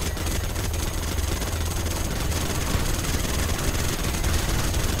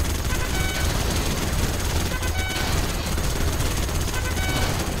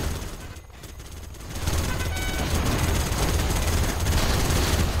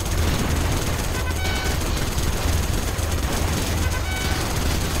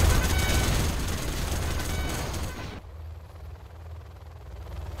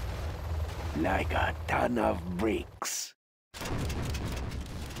 Like a ton of bricks.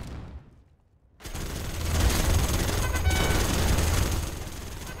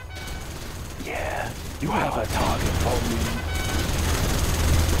 Yeah, you have a target for me.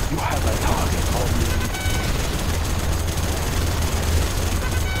 You have a target for me.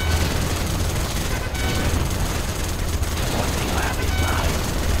 What do you have in mind?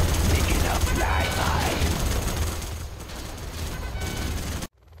 Making a flyby.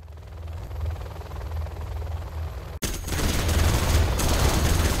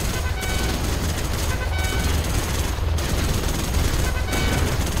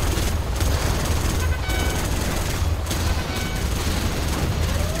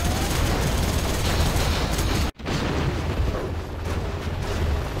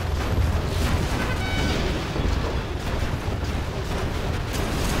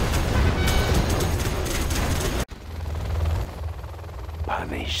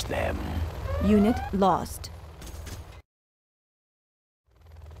 Punish them. Unit lost.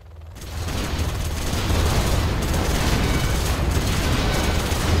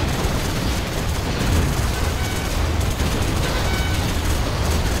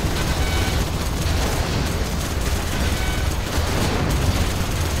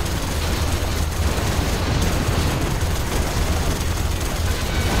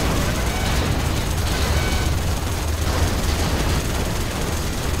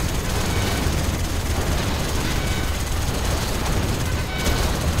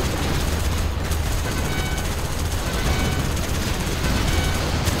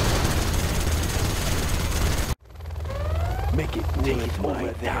 Make it worth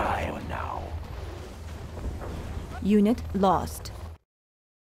my time now. Unit lost.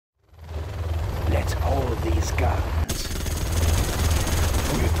 Let's hold these guns.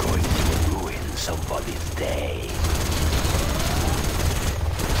 We're going to ruin somebody's day.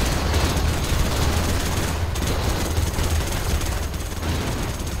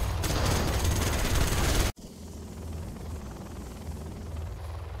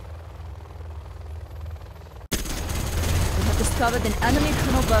 We have discovered an enemy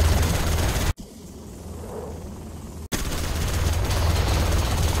Colonel Burton.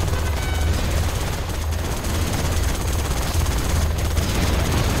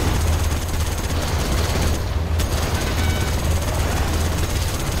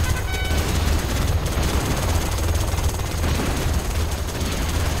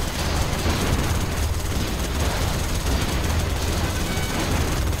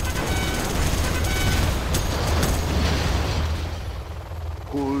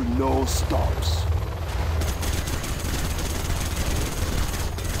 Pull no stops.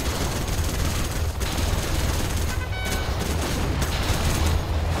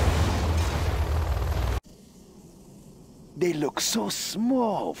 They look so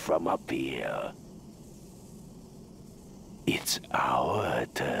small from up here. It's our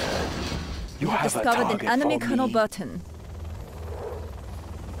turn. You We have have a discovered an target enemy for Colonel me. Burton.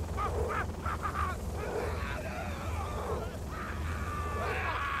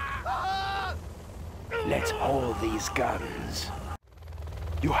 Let's hold these guns.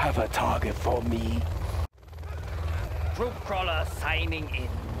 You have a target for me. Troop crawler signing in.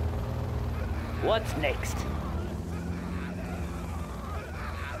 What's next?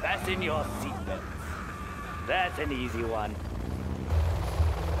 Fasten your seatbelts. That's an easy one.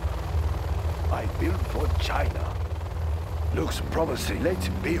 I built for China. Looks promising. Let's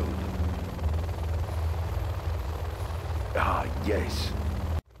build. Ah, yes.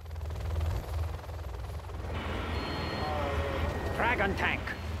 Dragon tank.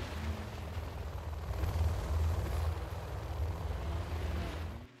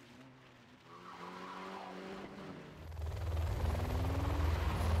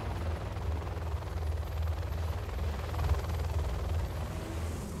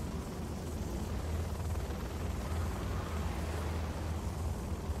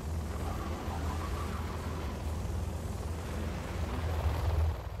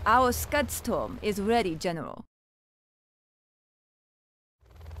 Our Scudstorm is ready, General.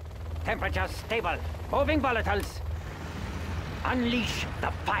 Temperature stable. Moving volatiles. Unleash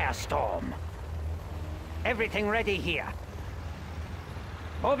the firestorm. Everything ready here.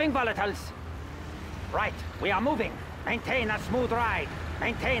 Moving volatiles. Right, we are moving. Maintain a smooth ride.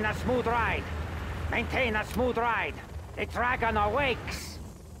 Maintain a smooth ride. Maintain a smooth ride. The dragon awakes.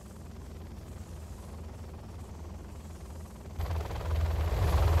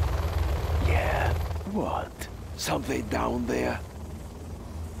 Yeah, what? Something down there?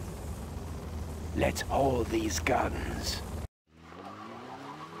 Let's hold these guns.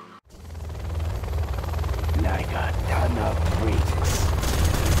 Like a ton of bricks.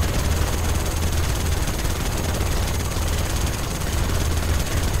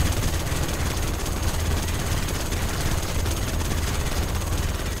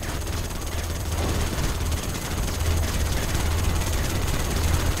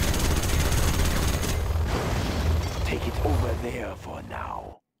 Take it over there for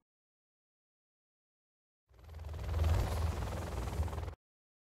now.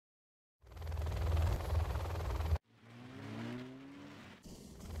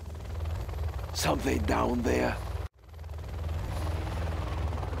 Something down there?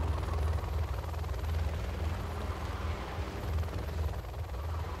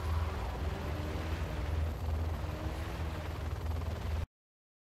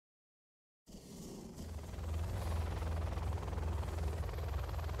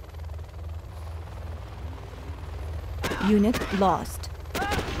 Unit lost.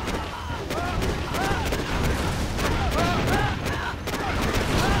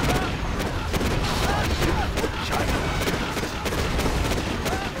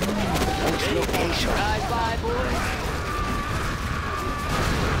 Drive-by, boys.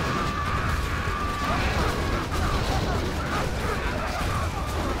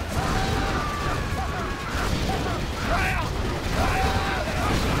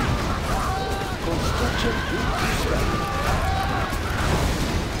 Construction in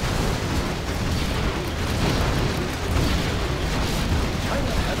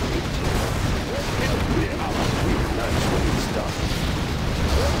China has been That's what it's done.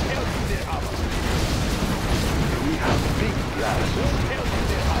 We have big plans.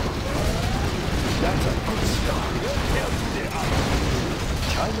 That's a good start.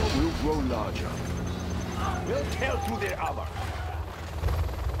 China will grow larger. We'll tear through their armor.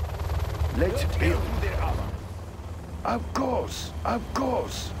 Let's build. Through their armor. Of course, of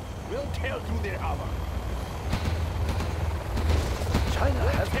course. We'll tear through their armor. China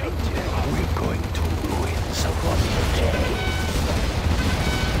has been We're going to ruin someone today.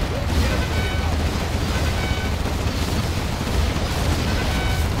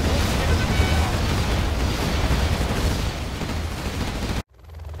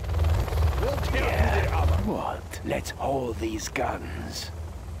 What? Let's hold these guns.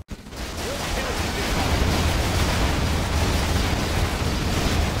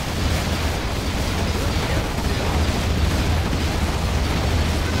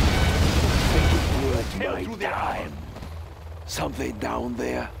 Make it worth my time. Something down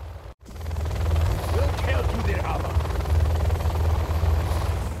there? We'll tear through their armor.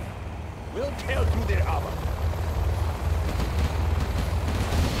 We'll tear through their armor.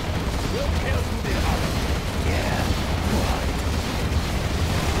 We'll tear through their armor. Yeah. What?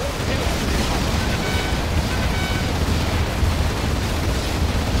 We'll tear through their armor.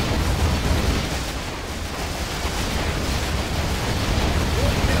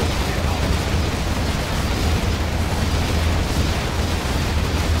 We'll tear through their armor.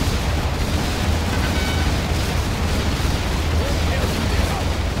 We'll tear through their armor.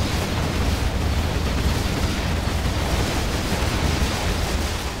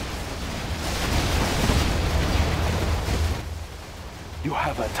 You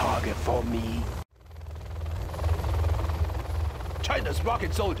have a target for me? China's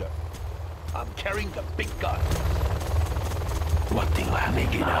rocket soldier. I'm carrying the big gun. What do you have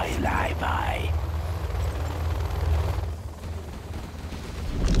in a flyby?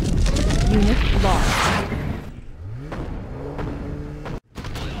 Unit lost.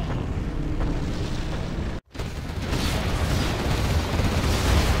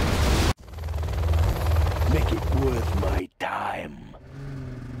 Make it worth my time.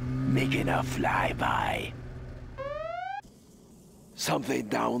 Making a flyby. Something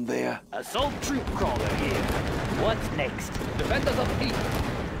down there? Assault troop crawler here. What's next? Defenders of peace.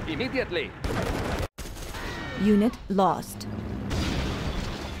 Immediately. Unit lost.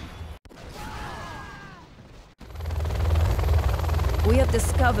 We have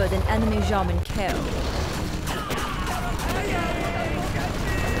discovered an enemy German kill.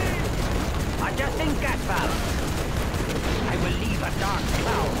 Bursting gas valve. I will leave a dark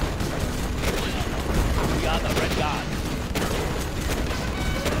cloud. We are the Red Guard.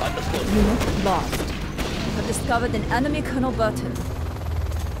 Understood. Unit lost. You have discovered an enemy Colonel Burton.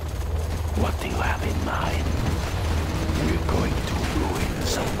 What do you have in mind? We're going to ruin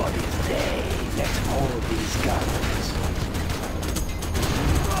somebody's day. Let's hold these guns.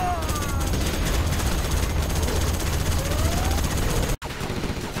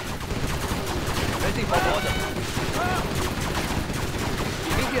 Ready for order.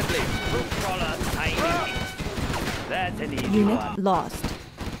 Immediately. Troop crawler signing in. That's an easy Unit one. lost.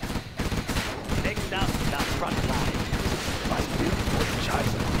 Next up, the front line. I built for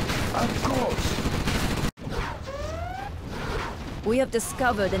China. Of course. We have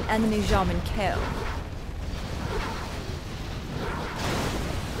discovered an enemy German kill.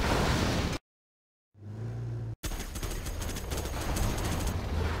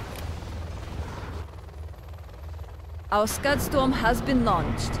 Our Scud Storm has been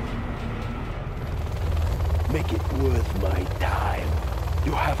launched. Make it worth my time.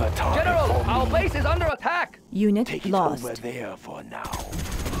 You have a target General, for our me. base is under attack. Unit Take it lost. over there for now.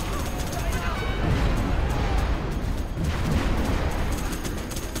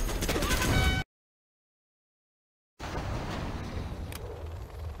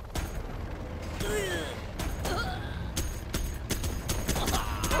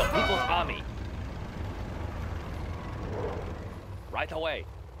 The People's Army. Right away.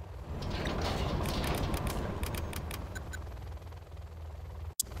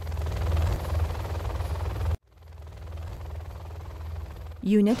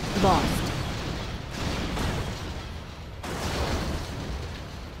 Unit lost.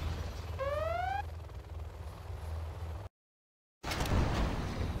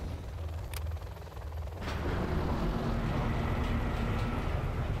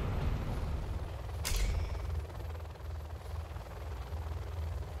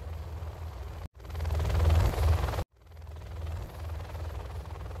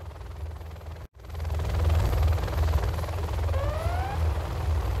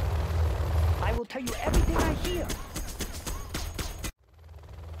 I will tell you everything I hear.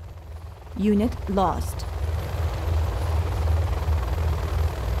 Unit lost.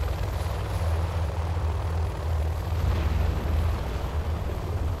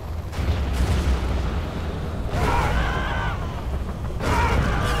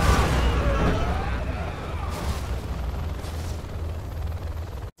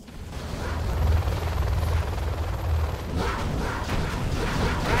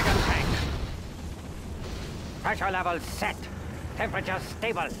 Pressure level set. Temperature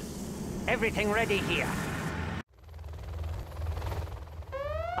stable. Everything ready here.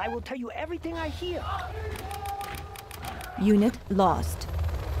 I will tell you everything I hear. Unit lost.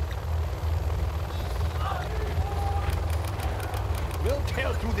 We'll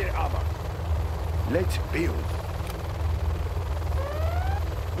tear through their armor. Let's build.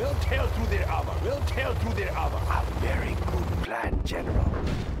 We'll tear through their armor. We'll tear through their armor. A very good plan, General.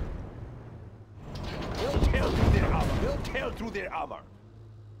 We'll tear through their armor. We'll tear through their armor.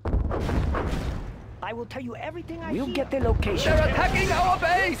 I will tell you everything I We'll hear. get the location. They're attacking our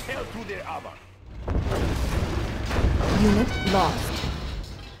base. Tear through their armor. Unit lost.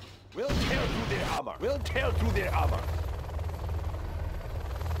 We'll tear through their armor. We'll tear through their armor.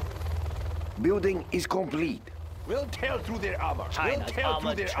 Building is complete. We'll tear through their armor. We'll China's tear through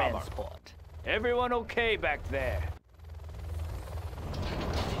armored their armor. transport. Everyone okay back there?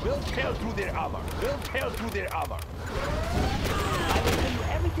 We'll tear through their armor. We'll tear through their armor. I will tell you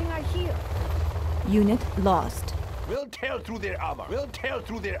everything I hear. Unit lost. We'll tear through their armor. We'll tear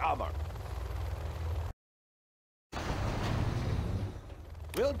through their armor.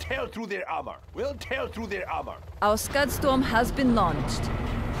 We'll tear through their armor. We'll tear through their armor. Our Scud Storm has been launched.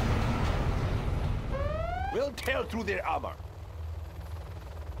 We'll tear through their armor.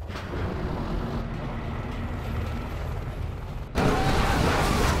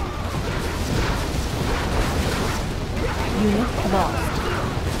 Unit lost.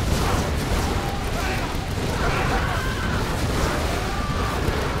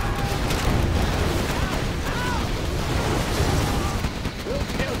 We'll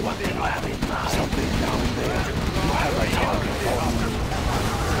tear through their armor. Something down there. You have a target for me.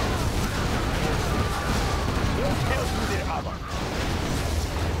 We'll tear through their armor.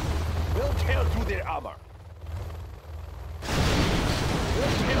 We'll tear through their armor.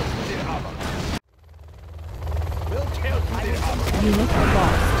 We'll tear through their armor. We'll tear through their armor. Unit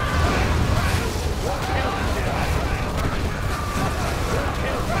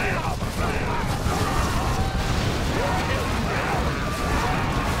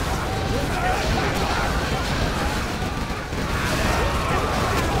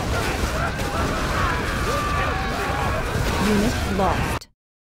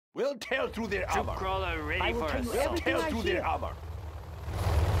through their armor. Troop crawler ready for assault. We'll tear through their armor.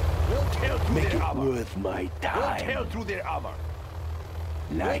 We'll tear through their armor. Make it worth my time. We'll tear through their armor.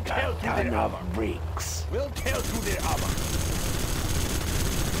 Like a ton of bricks. We'll tear through their armor.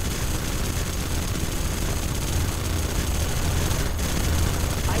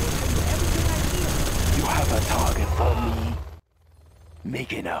 I will tell you everything I hear. You have a target for me?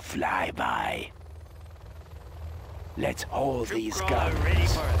 Making a flyby. Let's hold these guns. Ready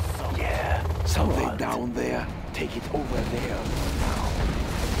for assault. Yeah, something down there. Take it over there now.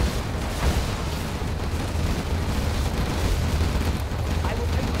 I will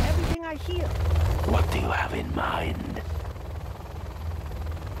tell you everything I hear. What do you have in mind?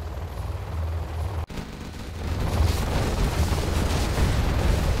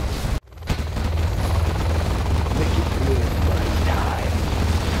 Make it worth my time.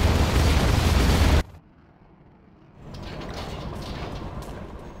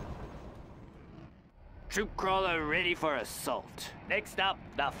 Troop crawler ready for assault. Next up,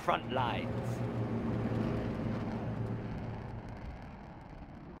 the front lines.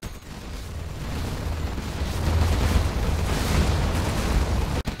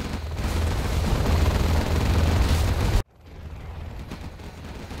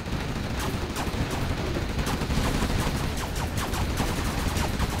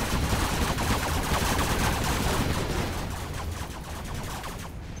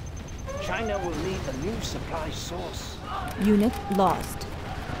 China will need a new supply source. Unit lost.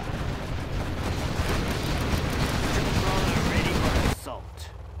 Troop crawler ready for assault.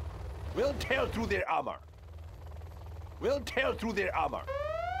 We'll tear through their armor. We'll tear through their armor.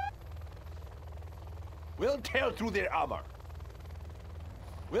 We'll tear through their armor.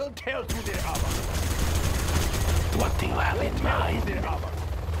 We'll tear through their armor. What do you have in mind? Their armor.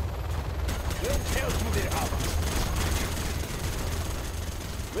 We'll tear through their armor.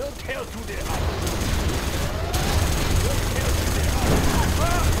 We'll tear through their armor. We'll tear through their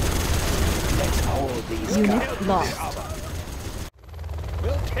armor. Let's hold these Unit lost.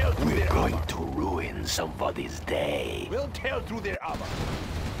 We'll tear through their armor. We're going to ruin somebody's day. We'll tear through their armor.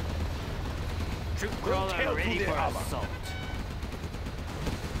 Troop crawler ready for assault.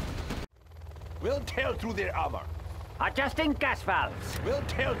 We'll tear through their armor. Adjusting gas valves. We'll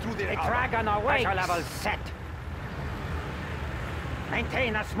tear through their armor. Dragon away. Pressure level set.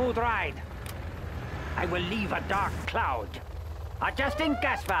 Maintain a smooth ride. I will leave a dark cloud. Adjusting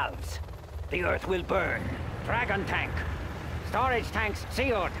gas valves. The Earth will burn. Dragon tank. Storage tanks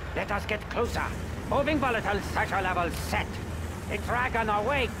sealed. Let us get closer. Moving volatiles. Pressure level set. The Dragon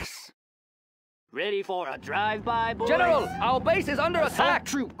awakes. Ready for a drive-by, boys? General, our base is under attack.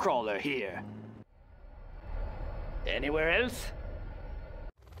 Troop crawler here. Anywhere else?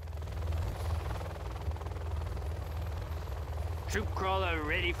 Troop crawler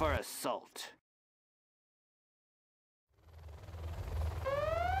ready for assault.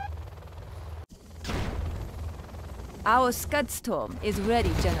 Our Scud Storm is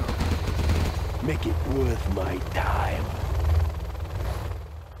ready, General. Make it worth my time.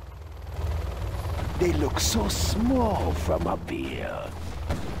 They look so small from up here.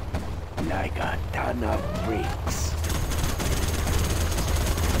 Like a ton of bricks.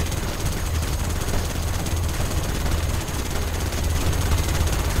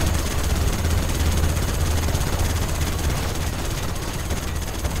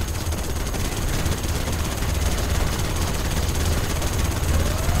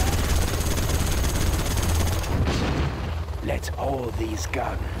 Let's hold these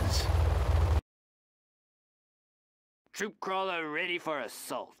guns. Troop crawler ready for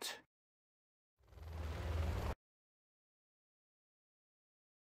assault.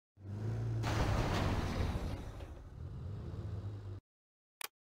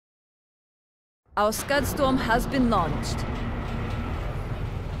 Our Scud Storm has been launched.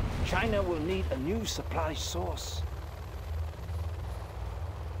 China will need a new supply source.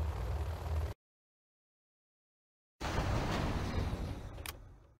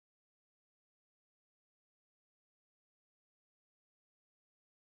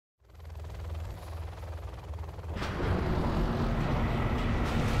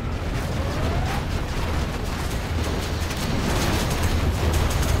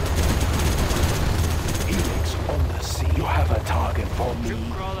 You have a target for me.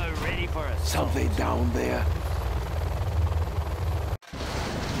 Troop crawler ready for assault. Something down there.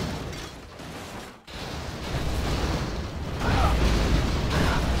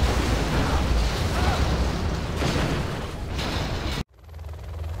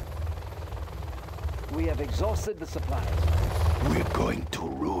 We have exhausted the supplies. We're going to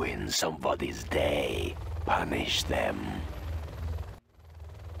ruin somebody's day. Punish them.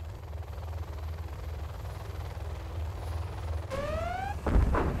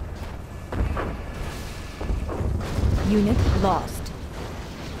 Unit lost.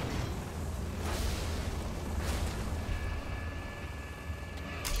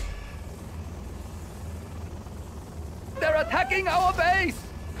 They're attacking our base!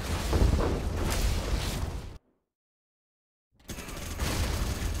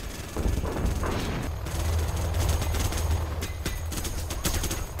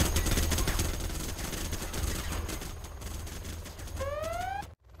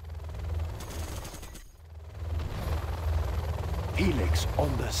 Helix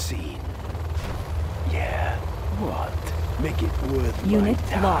on the scene. Yeah, what? Make it worth Unit my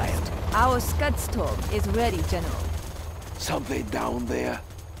time. lost. Our Scud Storm is ready, General. Something down there?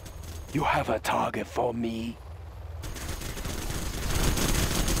 You have a target for me?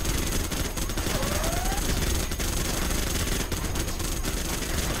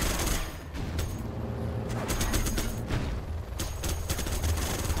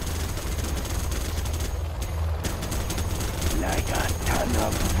 Like a ton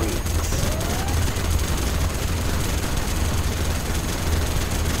of bricks.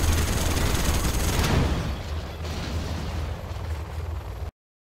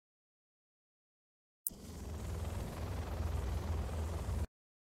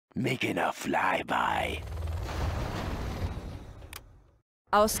 Making a flyby.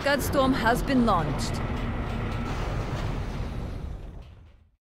 Our Scud Storm has been launched.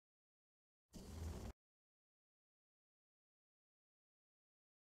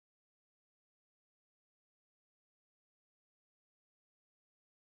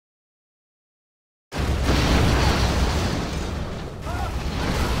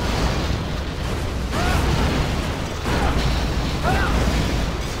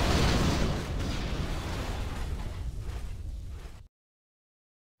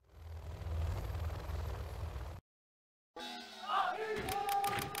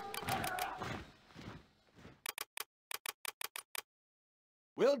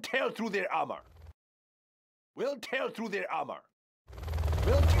 We'll tear through their armor. We'll tear through their armor.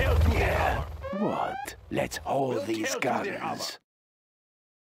 We'll tear through their armor. What? Let's hold We'll these tear through their armor. guns.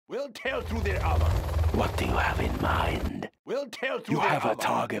 We'll tear through their armor. What do you have in mind? We'll tear through You their have armor. a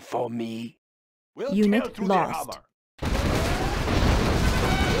target for me? We'll Unit tear through lost. their armor. We'll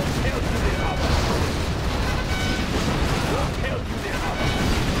tear through their armor. We'll tear through their armor.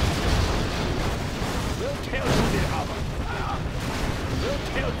 We'll tear through their armor. We'll tear through their armor. We'll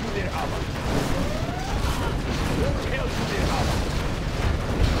tear through their armor. We'll tear through their armor.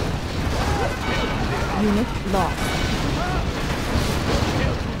 Unit lost. We'll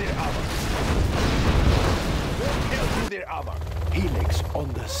tear through their armor. We'll tear through their armor. Helix on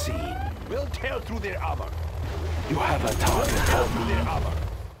the scene. We'll tear through their armor. You have a We'll target tear for through me? their armor.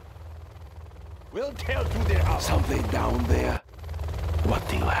 We'll tear through their armor. Something down there? What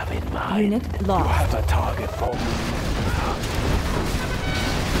do you have in mind? Unit lost. You have a target for me?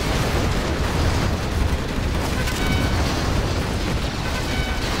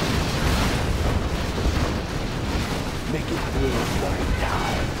 Make it worth my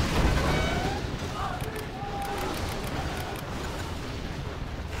time.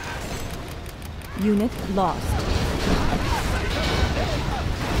 Unit lost.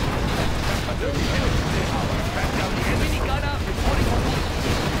 Enemy gunner reporting for me.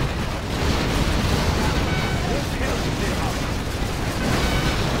 We'll tear through their armor.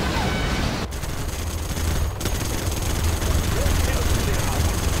 We'll tear through their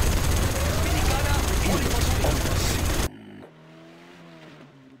armor. Enemy gunner reporting for me. On the scene.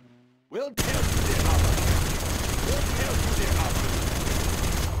 We'll tear through their armor. We'll tear through their armor.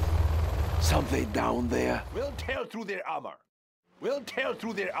 Something down there? We'll tear through their armor. We'll tear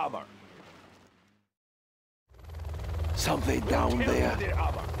through their armor. Something We'll down tear there? through their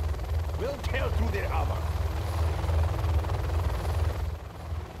armor. We'll tear through their armor.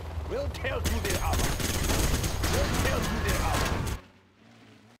 We'll tear through their armor. We'll tear through their armor.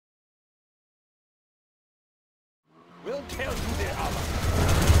 We'll tear through their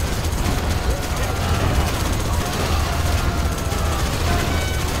armor.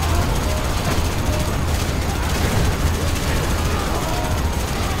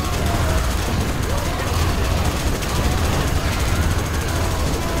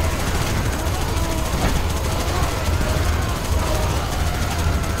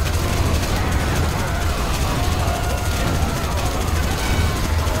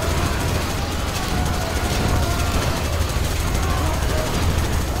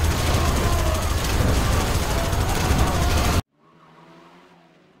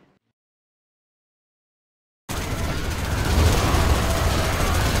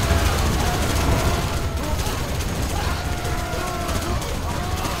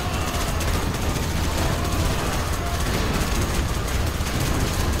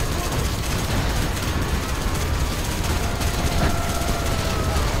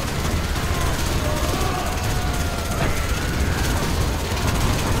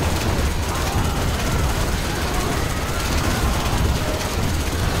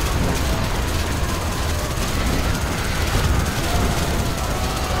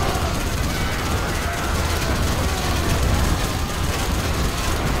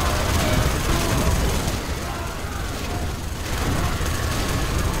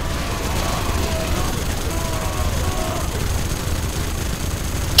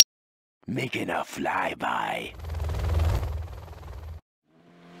 a flyby.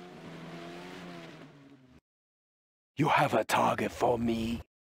 You have a target for me?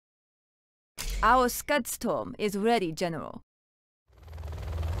 Our Scud Storm is ready, General.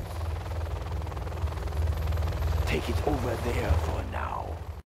 Take it over there for now.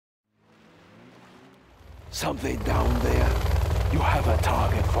 Something down there? You have a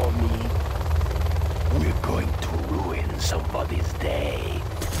target for me? We're going to ruin somebody's day.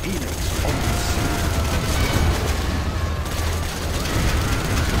 Phoenix on the scene.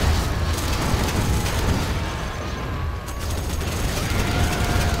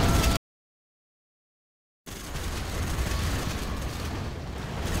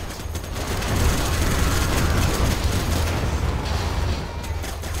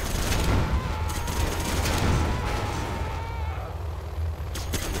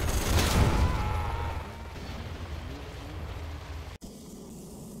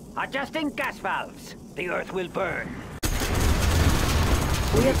 Adjusting gas valves. The Earth will burn.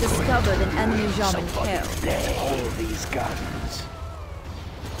 We have discovered an enemy job in Hell. Play all these guns.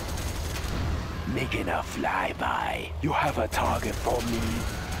 Making a flyby. You have a target for me?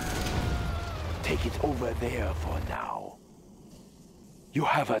 Take it over there for now. You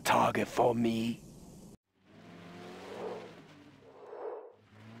have a target for me?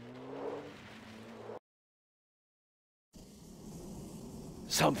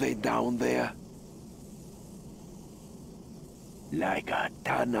 Something down there? Like a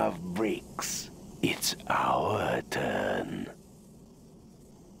ton of bricks. It's our turn.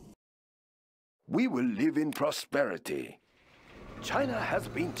 We will live in prosperity. China has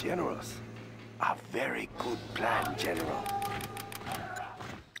been generous. A very good plan, General.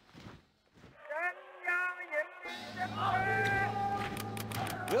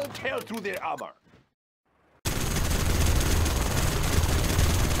 We'll tear through their armor.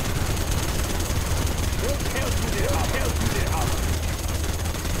 We'll tear through their armor. Tear through their armor.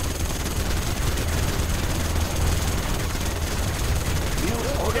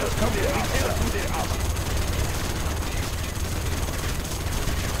 We'll tear through their armor. Tear through their armor.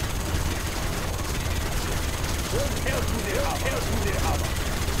 We'll tear through their armor. Tear through their armor.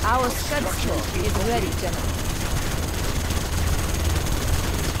 Our Scud Storm is ready, General.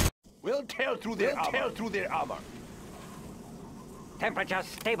 We'll tear through their armor. Tear through their armor. Temperature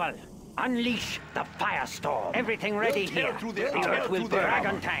stable. Unleash the firestorm. Everything ready here. The Earth will burn.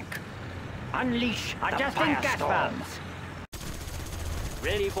 Dragon tank. Unleash adjusting gas valves.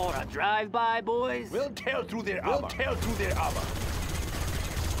 Ready for a drive-by, boys? We'll tear through their armor. We'll tear through their armor.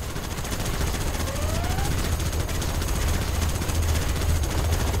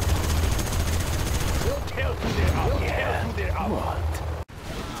 We'll tear through their armor. We'll tear through their armor.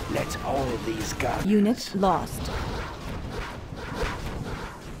 What? Let's all these guns. Unit lost.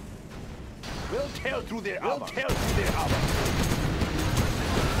 We'll tear through their armor. We'll tear through their armor.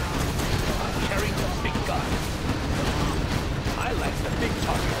 I'm carrying the big gun. I like the big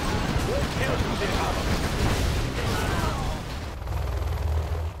target. We'll tear through their armor.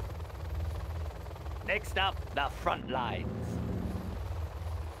 Next up, the front lines.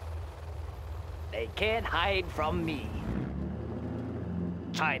 They can't hide from me.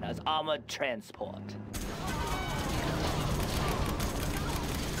 China's armored transport.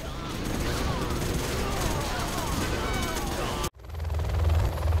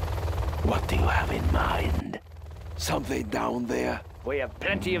 What do you have in mind? Something down there? We have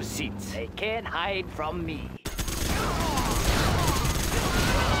plenty of seats. They can't hide from me.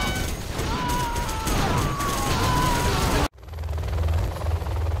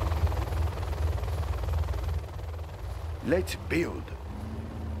 Let's build.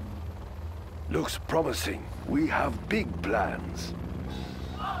 Looks promising. We have big plans.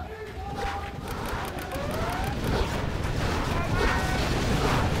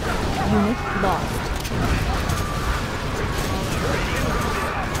 Unit lost.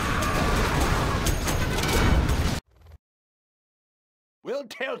 We'll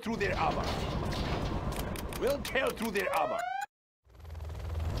tear through their armor. We'll tear through their armor.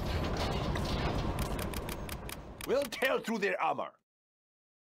 We'll tear through their armor.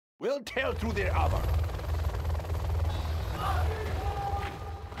 We'll tear through their armor.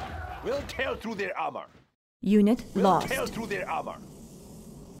 We'll tear through their armor. Unit lost. We'll tear through their armor.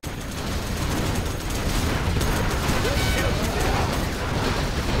 We'll tear through their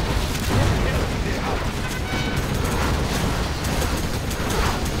armor.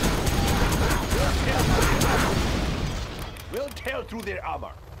 We'll tear through their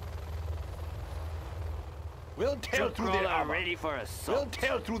armor. We'll tear through their armor. Ready for assault. We'll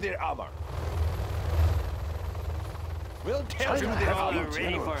tear through their armor. We'll tear through China their has armor. been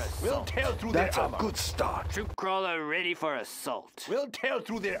ready for generous. We'll assault. tear through their That's a armor. good start. Troop crawler ready for assault. We'll tear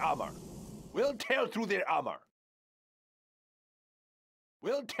through their armor. We'll tear through their armor.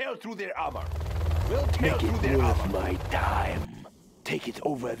 We'll tear through their armor. We'll tear Make through it their worth armor. my time. Take it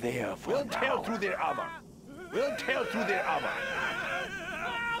over there for We'll tear now. through their armor. We'll tear through their armor.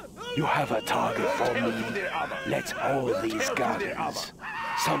 You have a target We'll for tear through me. their armor. Let's hold We'll these tear through their armor. guns.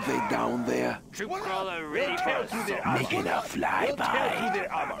 Something down there. Troop crawler ready We'll for tear through assault. their armor. Making a We'll tear through flyby.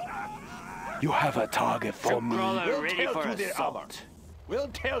 their armor. You have a target for Troop me. crawler We'll ready tear for through their armor. assault. We'll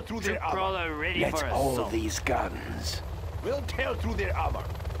tear through Troop their armor. crawler ready Let's for hold assault. these guns. We'll tear through their armor.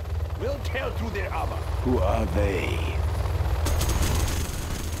 We'll tear through their armor. Who are they?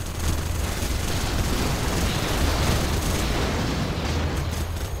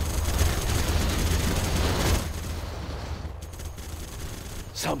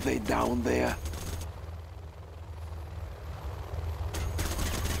 Something down there?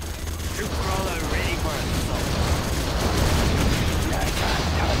 Troop crawler ready for assault. Like a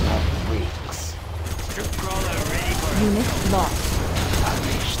ton of bricks. Troop crawler ready for Unit lost.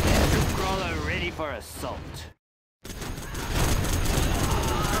 Punish them. Troop crawler ready for assault.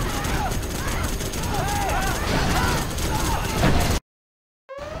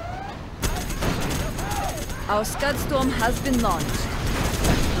 Our Scud Storm has been launched.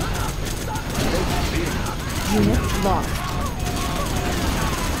 Unit lost.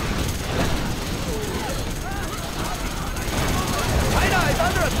 China is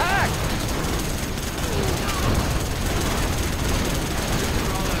under attack!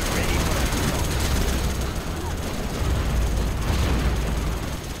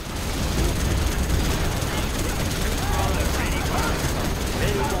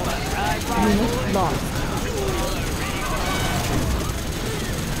 Unit lost.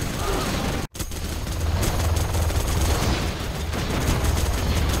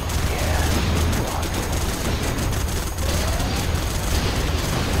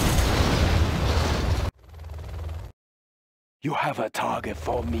 You have a target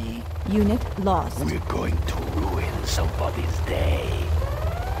for me? Unit lost. We're going to ruin somebody's day.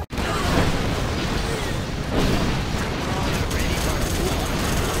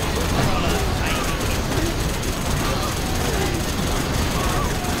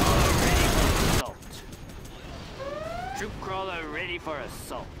 Assault. Troop crawler ready for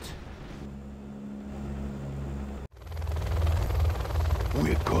assault.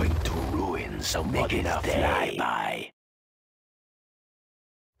 We're going to ruin somebody's day. Flyby.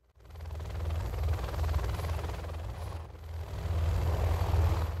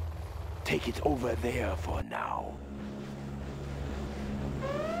 Take it over there for now.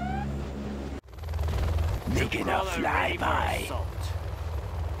 Making a Crawler ready for flyby. assault.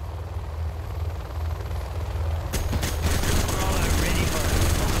 Troop crawler ready for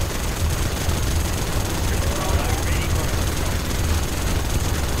assault. Troop crawler ready for assault.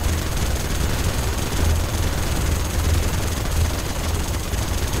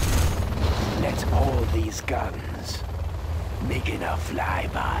 Let's hold these guns. Making a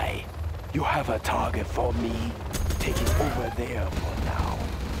flyby. You have a target for me. Take it over there for now.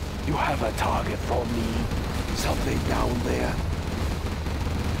 You have a target for me. Something down there.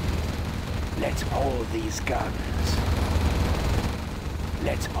 Let's hold these guns.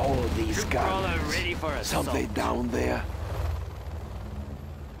 Let's hold these Troop guns. crawler ready for assault. Something down there.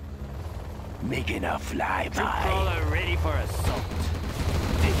 Making a Troop flyby. crawler ready for assault.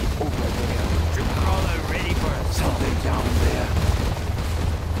 Take it over there. Troop crawler ready for assault. Something down there.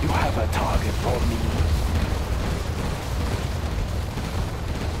 You have a target for me.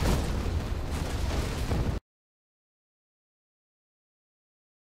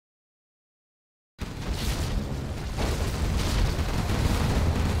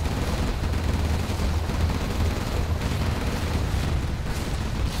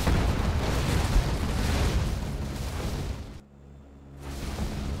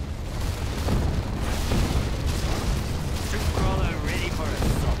 Troop crawler ready for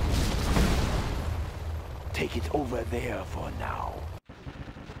assault. Take it over there for now.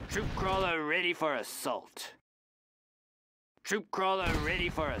 Troop crawler ready for assault. Troop crawler ready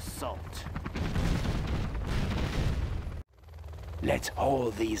for assault. Let's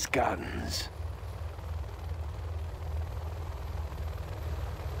hold these guns.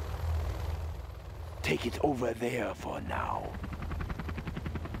 Take it over there for now.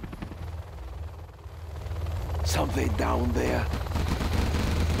 Something down there.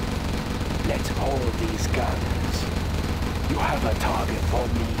 Let's hold these guns. You have a target for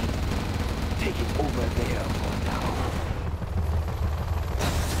me. Take it over there for now.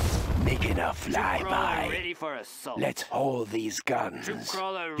 taking a flyby. Ready for assault. Let's haul these guns. Troop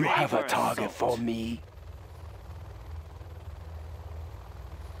crawler You ready have a for target assault. for me?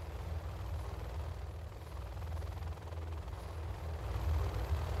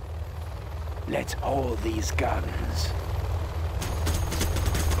 Let's haul these guns.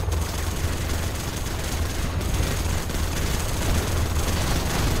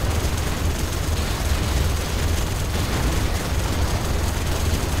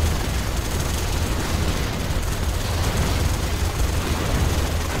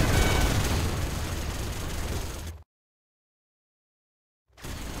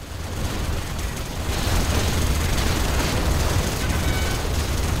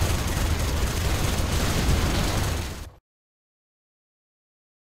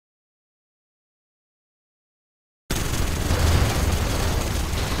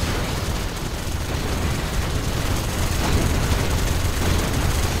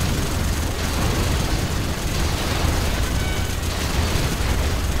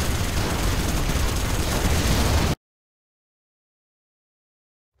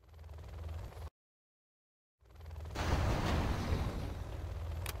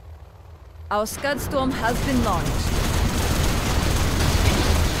 Our Scud Storm has been launched.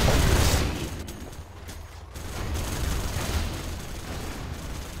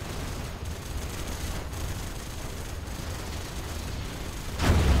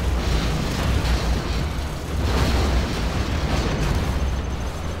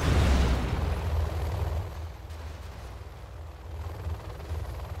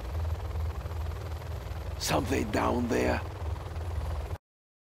 Something down there.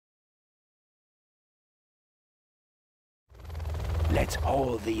 Let's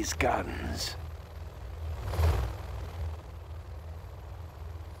haul these guns.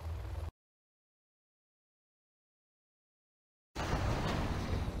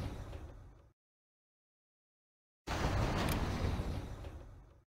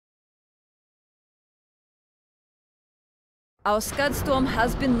 Our Scud Storm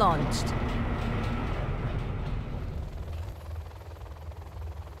has been launched.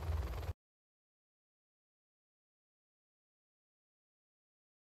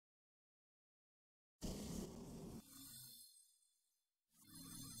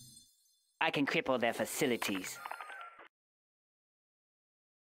 I can cripple their facilities.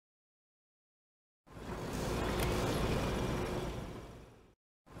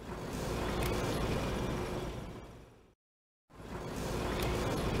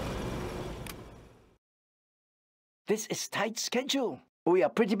 This is tight schedule. We are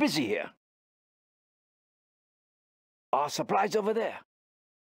pretty busy here. Our supplies over there.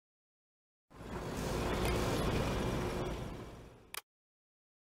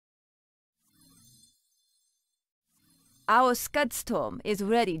 Our Scud Storm is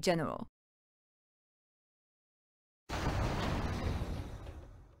ready, General.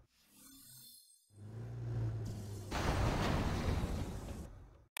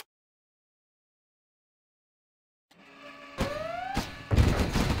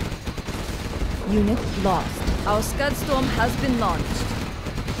 Unit lost. Our Scud Storm has been launched.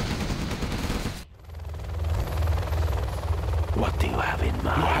 What do you have in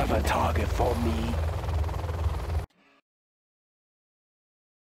mind? You have a target for me?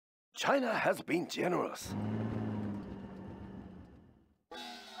 China has been generous.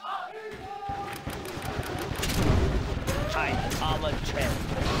 China armored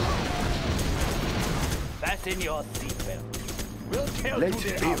transport. Fasten your seatbelt. We'll tear Let's through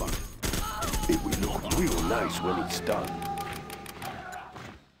their build. armor. It will look real nice when it's done.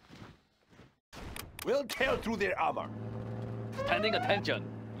 We'll tear through their armor. Standing attention.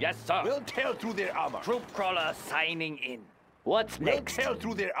 Yes, sir. We'll tear through their armor. Troop crawler signing in. What's We'll next? tear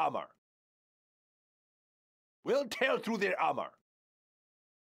through their armor. We'll tear through their armor.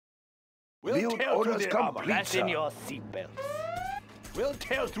 We'll Build tear through orders their complete. armor. Fasten sir. your seatbelts. We'll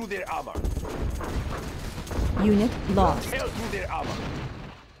tear through their armor. Unit We'll lost. tear through their armor.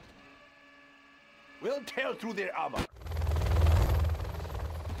 We'll tear through their armor.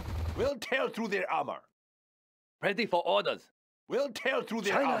 We'll tear through their armor. Ready for orders. We'll tear through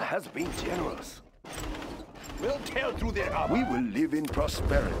their China armor. has been generous. We'll tear through their armor. We will live in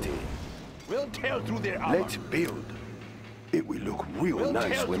prosperity. We'll tear through their armor. Let's build. It will look real We'll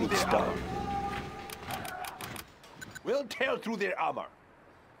nice tear when through it's their done. armor. We'll tear through their armor.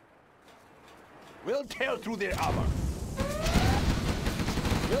 We'll tear through their armor.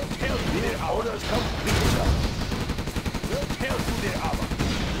 We'll tear through their armor. Orders complete, sir. We'll tear through their armor.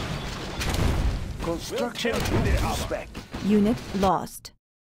 Construction We'll tear through up their to armor. spec. Unit lost.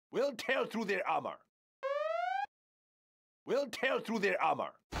 We'll tear through their armor. We'll tear through their armor.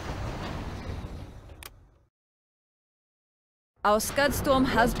 Our Scud Storm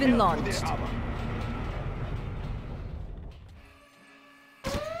has been launched.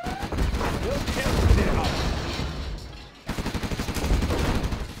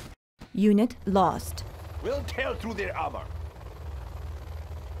 Unit lost. We'll tear through their armor.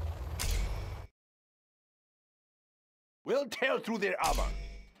 We'll tear through their armor.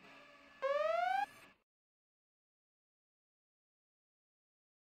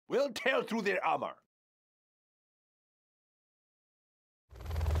 We'll tear through their armor.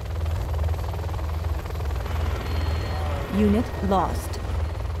 Unit lost.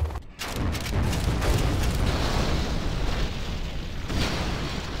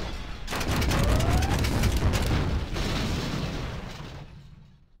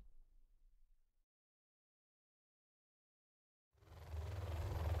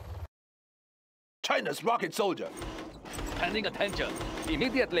 China's rocket soldier. Paying attention.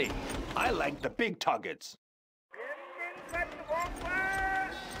 Immediately. I like the big targets.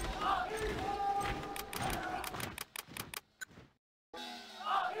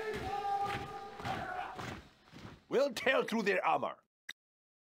 We'll tear through their armor.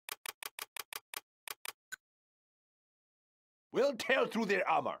 We'll tear through their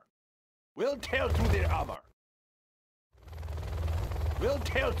armor. We'll tear through their armor. We'll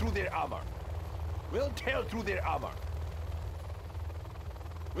tear through their armor. We'll tear through their armor.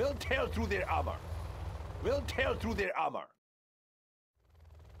 We'll tear through their armor. We'll tear through their armor.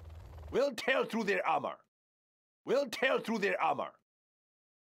 We'll tear through their armor. We'll tear through their armor.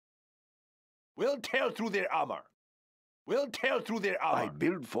 We'll tear through their armor. We'll tear through their armor. I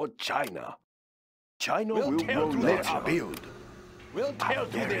build for China. China We'll will tear roll through their Let's armor. build. We'll tear A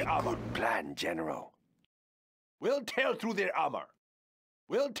through very their armor. good plan, General. We'll tear through their armor.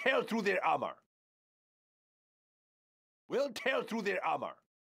 We'll tear through their armor. We'll tear through their armor.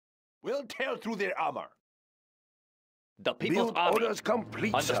 We'll tear through their armor. The People's Build Army. orders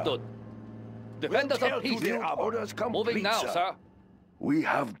complete, Understood. sir. Defenders tear of through peace. their Build armor. orders complete, Moving now, sir. We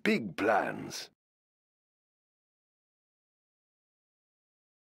have big plans.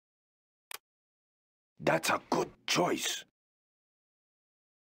 That's a good choice.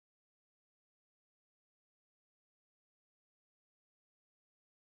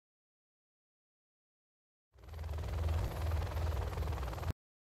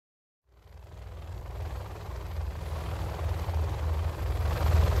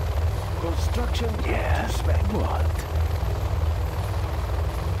 Construction, yes, what?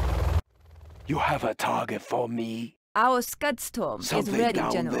 You have a target for me? Our Scud Storm Something is ready,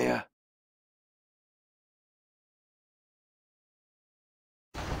 down General. there?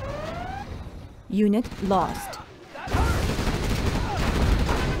 Unit lost.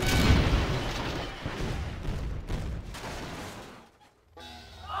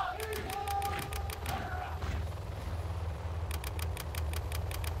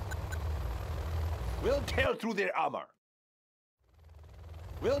 We'll tear through their armor.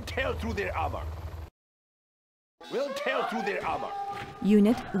 We'll tear through their armor. We'll tear through their armor.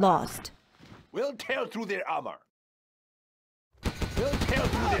 Unit lost. We'll tear through their armor. We'll tear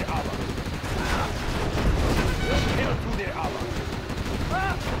through their armor. We'll tear through their armor.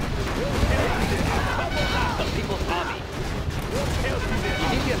 We'll tear through their armor. The People's Army. We'll tear through their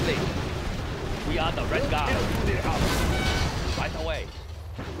armor. Immediately. We are the Red We'll tear Guard. through their armor. Right away.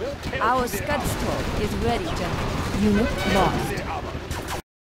 We'll tear Our through their Scud armor. Storm is ready, General. Unit Through lost. their armor.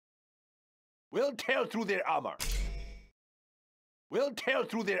 We'll tear through their armor. We'll tear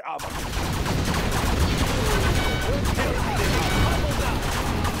through their armor. We'll tear through their armor. We'll tear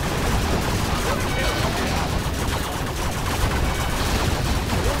through their armor.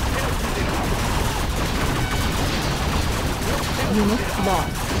 We'll tear through their armor. We'll tear through Unit their armor.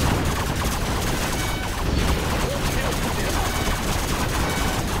 lost. We'll tear through their armor.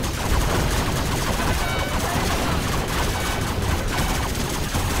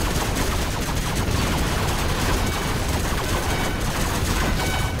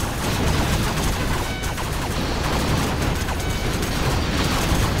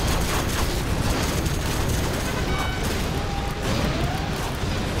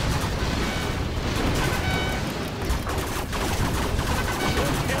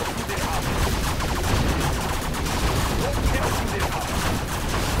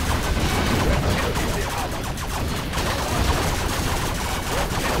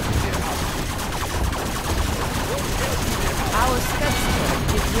 Our Scud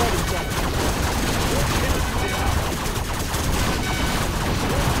Storm is ready, General.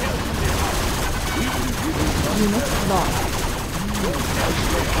 Unit lost.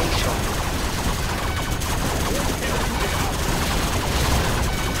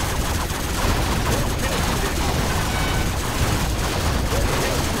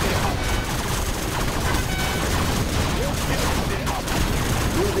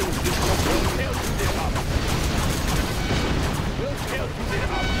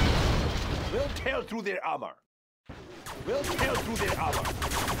 through their armor. We'll tear through their armor.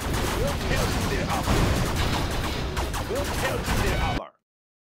 We'll tear through their armor. We'll tear through their armor.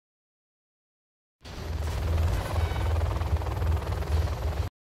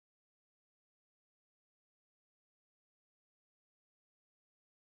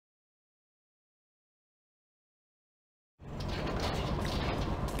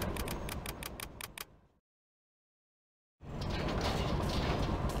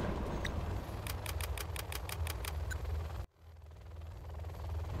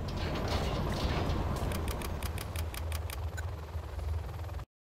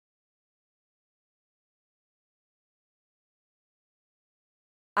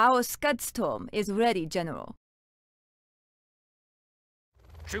 Our Scudstorm is ready, General.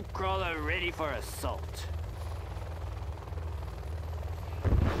 Troop crawler ready for assault.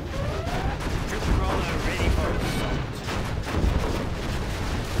 Troop crawler ready for assault.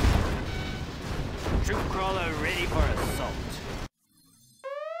 Troop crawler ready for assault.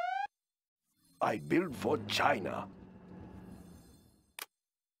 I build for China.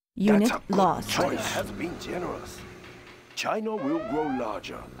 Unit That's a good lost. China has been generous. China will grow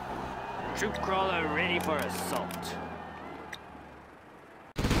larger. Troop crawler ready for assault.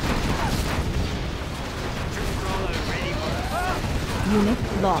 Troop crawler ready for assault. Unit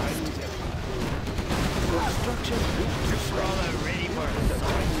lost. Construction Troop crawler ready for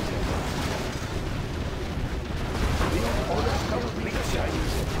assault. orders complete.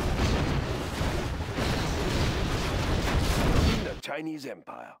 In the Chinese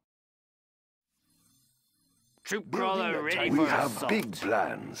Empire. Troop crawler ready We for have assault. big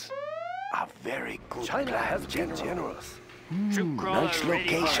plans. A very good China plan, has been generous. Troop crawler nice ready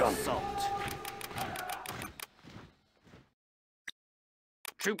for location. assault.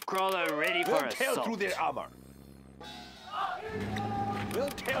 Troop crawler ready for We'll tear assault. through their armor. We'll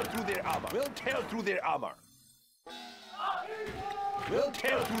tear through their armor. We'll tear through their armor. We'll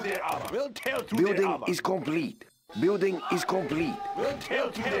tear through their armor. We'll tear through their Building armor. is complete. Building is complete. We'll tear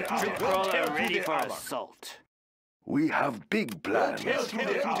through their armor. Troop We'll tear crawler through ready their for armor. assault. We have big plans. Tear through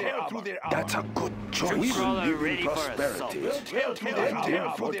their armor. That's a good choice. Troop We will crawler live in ready for prosperity. assault. We'll tear through their I armor.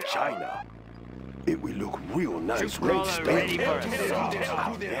 build for China. It will look real nice Troop when it's crawler ready done. for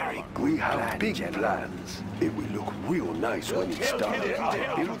assault. Very good. We have big plans. It will look real nice when it's done.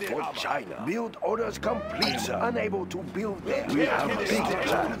 I build for China. Build orders complete, sir. Unable to build them. We have big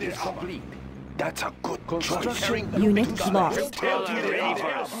plans. Complete. That's a good choice. Unit lost. Troop crawler ready for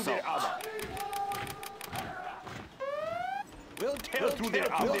assault. We'll tear through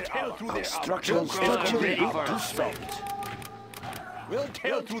their armor. We'll tear through their armor. Construction Crawler ready for up to assault. spec. We'll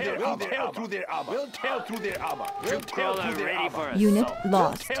tear through their armor. We'll tear through their armor. We'll tear through their armor. We'll Troop tear crawler through their ready for armor. assault. Unit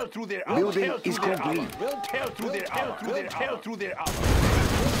lost. Tear through their armor. Building Tear through is their complete. armor. We'll tear through their armor. We'll tear through their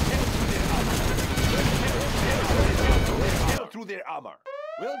armor. Tear through their armor.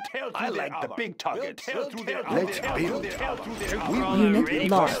 We'll tear through I their like the armor. big targets. We'll tear through their armor. Let's build. Tear through their Troop armor. crawler Unit ready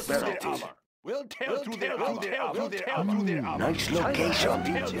lost. for assault. We'll tear through their armor. We'll tear through their armor. Nice location.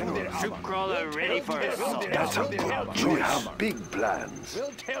 Troop crawler ready for assault. That's a good choice. We have big plans.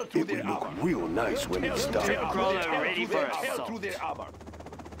 We'll tear through It will their look armor. real nice when it's Troop done. crawler ready for Tear assault. through their armor.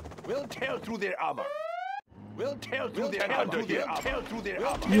 We'll tear through their armor. We'll tear through their armor. under here. Tear through their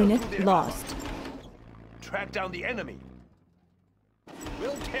armor. Unit lost. Track down the enemy.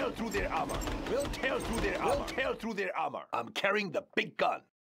 We'll tear through their armor. We'll tear through their armor. We'll tear through their armor. I'm carrying the big gun.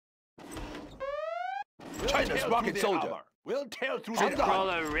 We'll China's tear through rocket their soldier. armor. We'll tear through Troop their armor.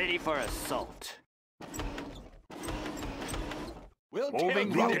 crawler ready for assault. We'll tear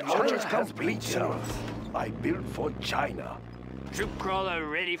Moving through rocket their China armor. soldiers has been generous. I built for China. Troop crawler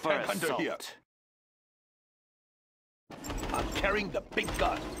ready for Tank under here. assault. I'm carrying the big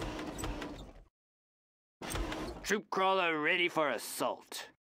gun. Troop crawler ready for assault.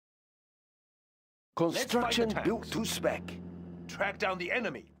 Construction tanks. built to spec. Track down the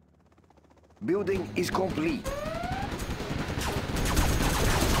enemy. Building is complete.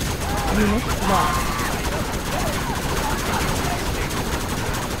 Unit lost.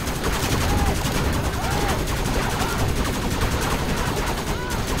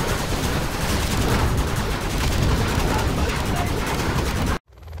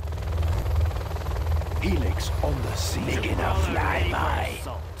 Helix on the sea. Making a Crawler ready for flyby.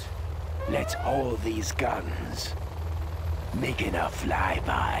 assault. Let's haul these guns. Making a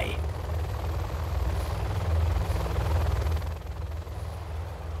flyby.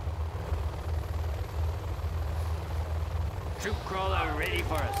 Troop crawler ready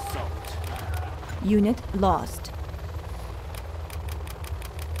for assault. Unit lost.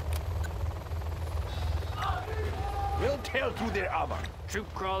 We'll tear through their armor.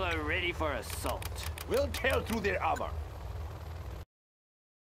 Troop crawler ready for assault. We'll tear through their armor.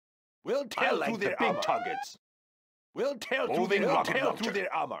 We'll tear through their big targets. We'll tear through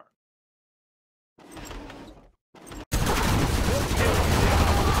their armor.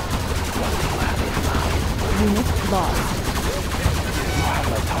 Unit lost. You have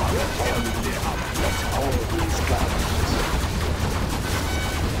a target. Let's hold these guns.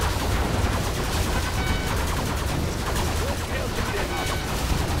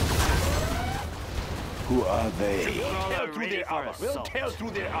 Who are they? We'll tear through their armor. We'll tear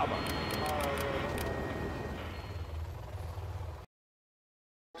through their armor.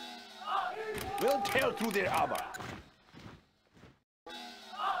 We'll tear through their armor.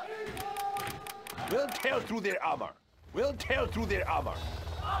 We'll tear through their armor. We'll tear through their armor.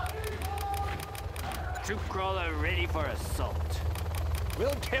 Troop crawler ready for assault.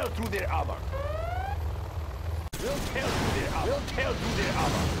 We'll tear through their armor. We'll tear through their armor. We'll tear through their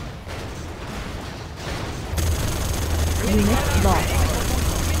armor. Unit lost.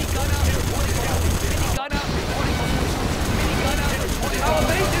 Our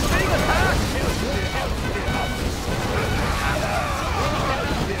base is being attacked!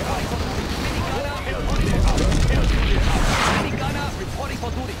 Minigunner reporting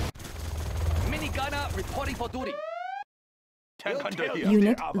for duty. Minigunner reporting for duty. Tank hunter here.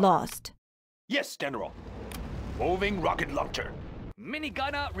 Unit lost. Yes, General. Moving rocket launcher.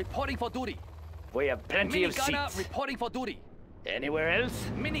 Minigunner reporting for duty. We have plenty of Minigunner seats. reporting for duty. Anywhere else?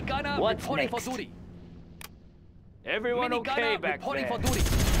 Minigunner What's reporting next? for duty. Everyone okay Minigunner back reporting there? for duty.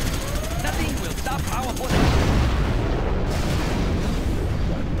 Nothing will stop our forces.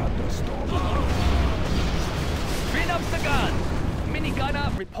 Bring up the gun.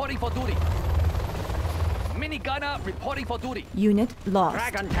 Minigunner reporting for duty. Minigunner reporting for duty. Unit lost.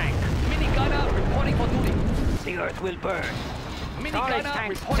 Dragon tank. Minigunner reporting for duty. The Earth will burn. Minigunner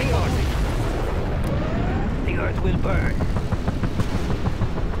tanks reporting for sealed. duty. The Earth will burn.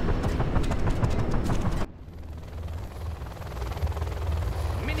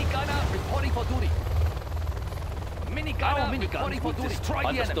 Minigunner reporting for duty. Our Minigunner reporting minigun for will duty. destroy the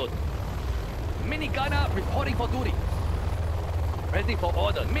enemy. Understood. Minigunner reporting for duty. Ready for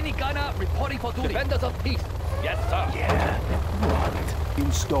orders. Minigunner reporting for duty. Defenders of peace. Yes, sir. Yeah. What?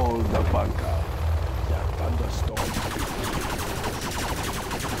 Install the bunker. The thunderstorm.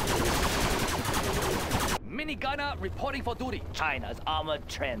 Minigunner reporting for duty. China's armored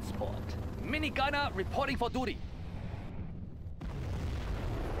transport. Minigunner reporting for duty.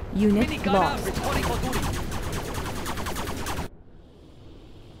 Unit Minigunner lost. reporting for duty.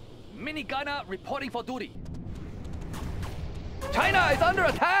 Minigunner reporting for duty. China is under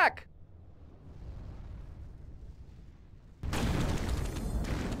attack!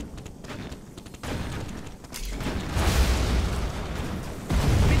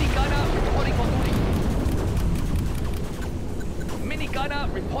 Minigunner reporting for duty.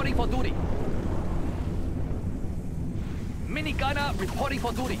 Minigunner reporting for duty. Minigunner reporting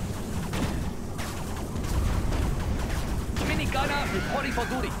for duty. Minigunner reporting for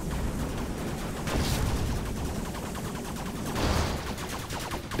duty.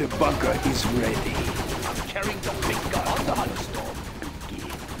 The bunker is ready. I'm carrying the big gun. On the thunderstorm.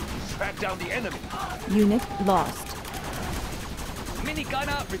 Track down the enemy. Unit lost.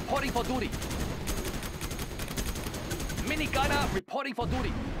 Minigunner reporting for duty. Minigunner reporting for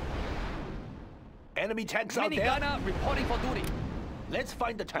duty. Enemy tanks out there. Minigunner reporting for duty. Let's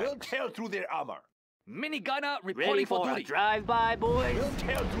find the tanks. We'll tear through their armor. Minigunner Ready reporting for for a duty. drive-by, boys? We'll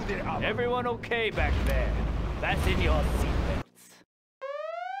tear through their armor. Everyone okay back there? Fasten your seatbelts.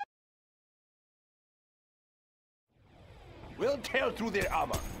 We'll tear through their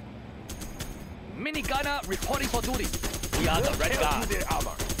armor. Minigunner reporting for duty. We are We'll the Red tear Guard. through their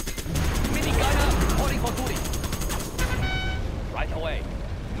armor. Minigunner reporting for duty. Right away.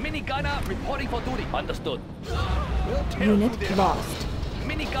 Minigunner reporting for duty. Understood. We'll tear Unit through their lost.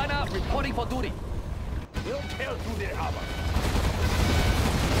 Minigunner reporting for duty. armor. We'll tear through their armor.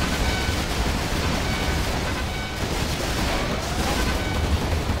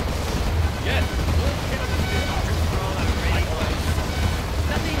 Yes.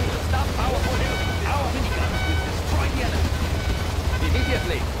 Nothing will stop our forces. Our miniguns will destroy the enemy.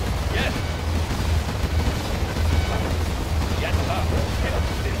 Immediately. Yes. Yes, sir.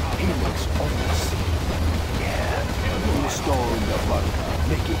 Helix on the sea. Yeah. Install the bunker.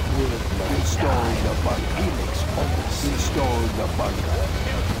 Make it work. Install the bunker. Helix on the sea. Install the bunker.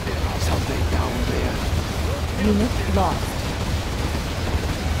 Something down there. Unit lost.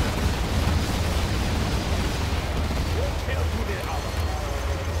 We'll tear through their armor.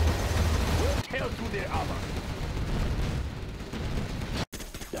 We'll tear through their armor.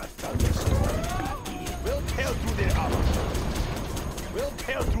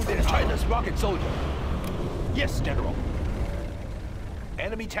 rocket soldier. Yes, General.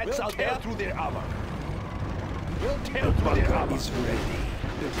 Enemy tanks out there. Through their armor. We'll tear through their armor. Is ready.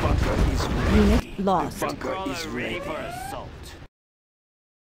 The bunker is ready. Unit lost. The bunker is ready ready. for assault.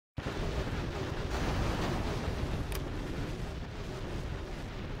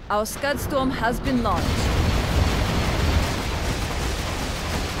 Our Scud Storm has been launched.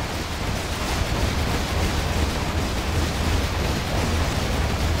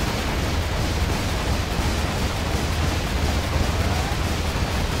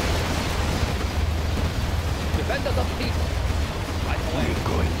 Defenders of the people. We're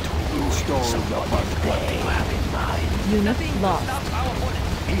going to restore the bunker. What do you have in mind? Unit Nothing lost. will stop our opponent.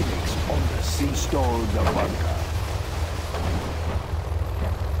 Helix on the sea. Restore the bunker.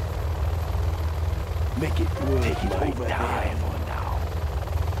 Make it worth Take it over there for now.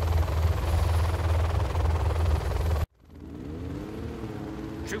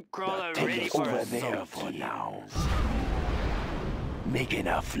 Troop crawler Take ready it for over assault. there for now. Making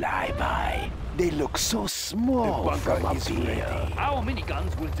a flyby. They look so small. The bunker is ready. Our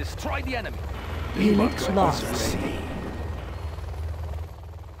miniguns will destroy the enemy. Unit lost. Ready.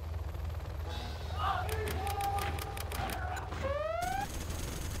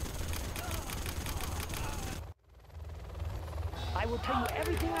 I will tell you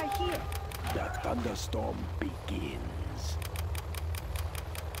everything I hear. The thunderstorm begins.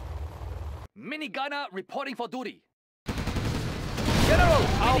 Minigunner reporting for duty. General,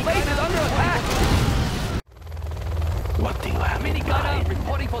 our base is under attack. What do you have in Minigunner mind?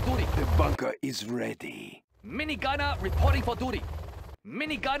 reporting for duty. The bunker is ready. Minigunner reporting for duty.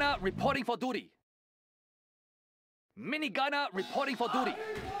 Minigunner reporting for duty. Minigunner reporting for duty.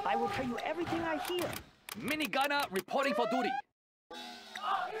 I will tell you everything I hear. Minigunner reporting for duty.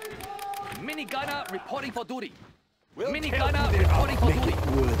 Minigunner reporting for duty. Minigunner reporting for Make duty. it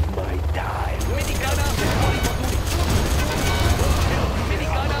worth my time. Minigunner reporting for duty.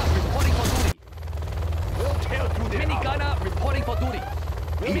 Minigunner reporting for duty. We'll tear through their Minigunner reporting for duty.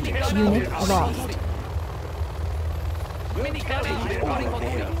 Minigunner Unit reporting lost. for duty. Minigunner reporting for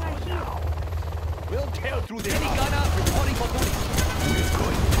duty. We'll tear through their Minigunner reporting for duty.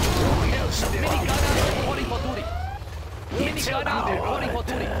 Minigunner reporting for duty. Minigunner reporting for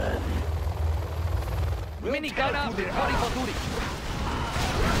duty. Minigunner reporting for duty.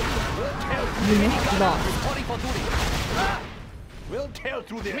 Unit lost. Reporting for duty. We'll tear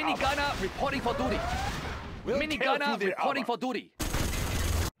through their Minigunner reporting for duty. Minigunner reporting for duty.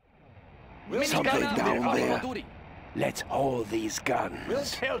 Minigunner down reporting there. for duty. Let's hold these guns.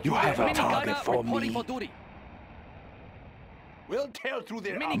 We'll You have a target Minigunner for reporting me. for duty. We'll tear through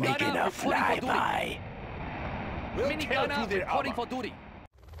their Making Minigunner a reporting for duty. flyby. Minigunner reporting for duty.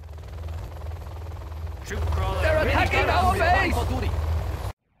 Troop crawler They're ready attacking for our assault. base! For duty.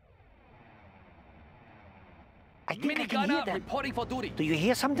 I think I can hear Minigunner them. reporting for duty. Do you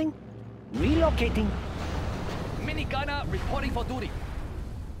hear something? Relocating. Minigunner reporting for duty.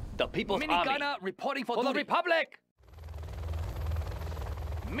 The People's Army. Minigunner reporting for For the duty. Republic!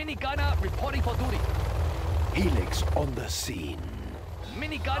 Minigunner reporting for duty. Helix on the scene.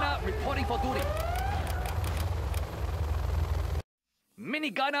 Minigunner reporting for duty.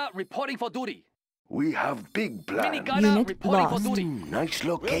 Minigunner reporting for duty. We have big plans. Minigunner Unit reporting lost. for duty. Nice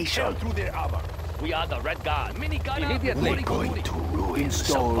location. through their armor. We are the Red Guard. Minigunner Immediately. We're reporting for going duty. to ruin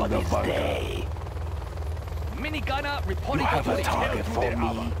Install the somebody's bunker. day. Minigunner You reporting for have a duty. target for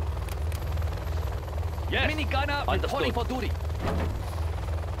me. Yes. Minigunner reporting Understood. for duty.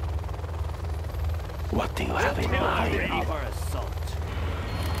 What do you have in Ready mind? for assault.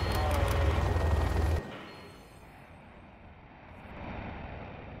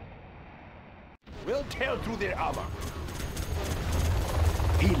 We'll tear through their armor.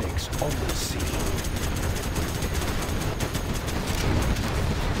 Helix on the scene.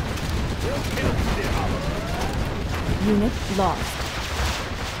 We'll tear through their armor. Unit lost.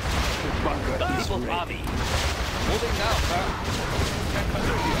 The bunker The is People's ready. Army. Moving now, sir.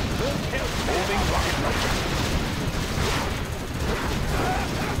 Moving rocket launcher.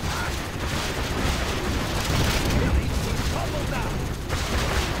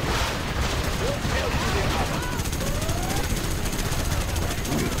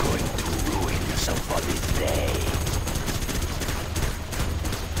 We're going to ruin somebody's day.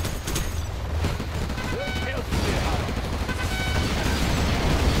 We'll tear through their armor.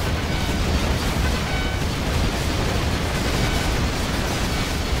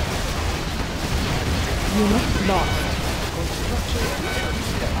 Unit lost.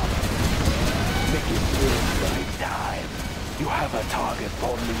 Make it worth my time. You have a target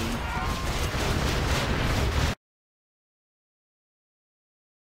for me.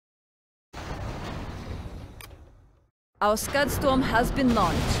 Our Scud Storm has been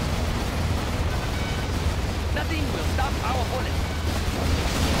launched. Nothing will stop our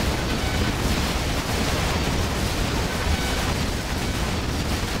bullets.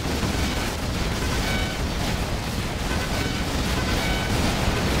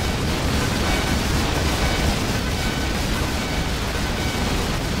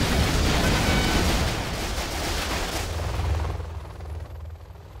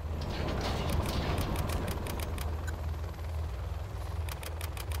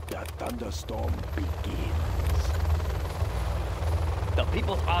 The thunderstorm begins. The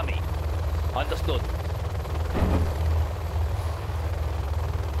People's Army. Understood.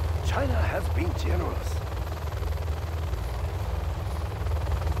 China has been generous.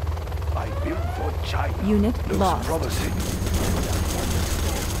 I build for China. Unit Looks lost. promising.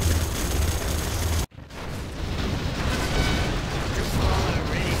 Troop crawler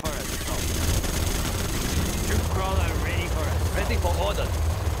ready for assault. Troop crawler ready for assault. Ready for orders.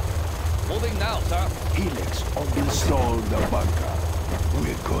 Moving now, sir. Helix install the bunker.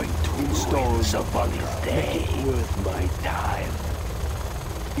 We're going to install the bunker. Make it worth my time.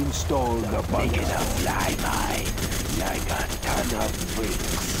 Install the bunker. Make it a flyby. Like a ton of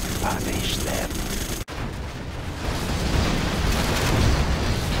freaks. Punish them.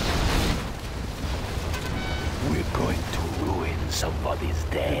 We're going to ruin somebody's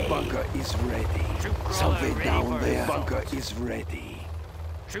day. The bunker is ready. Something ready down for there. assault. Bunker is ready.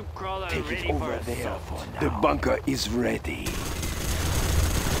 Troop crawler Take ready it over for there assault. for now. The bunker is ready.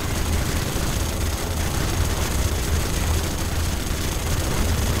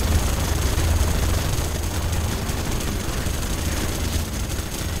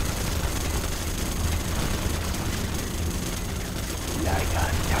 Like a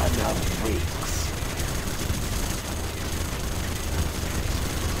ton of freaks.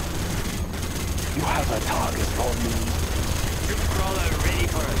 You have a target for me. Troop crawler ready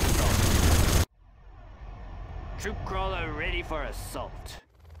for assault. Troop crawler ready for assault.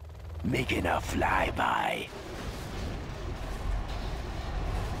 Making a flyby.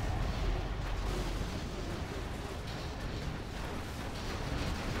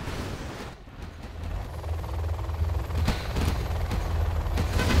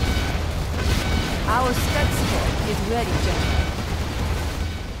 Our Scud Storm is ready, General.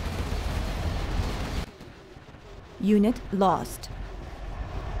 Unit lost.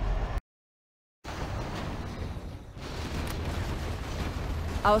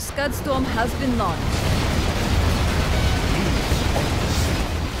 Our Scud Storm has been launched.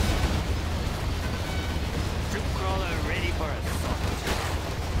 Troop crawler ready for assault.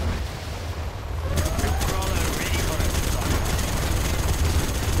 Troop crawler ready for assault.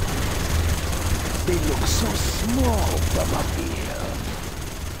 They look so small from up here.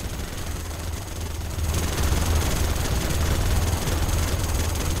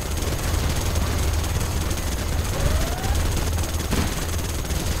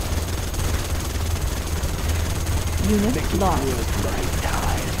 Unit lost. Worth my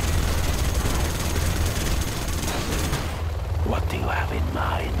time. What do you have in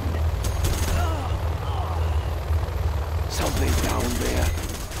mind? Something down there.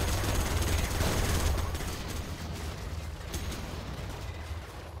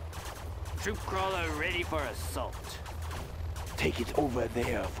 Troop crawler ready for assault. Take it over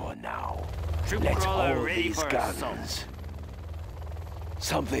there for now. Troop Let's crawler hold ready these for guns. assault.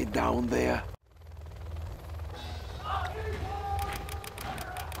 Something down there.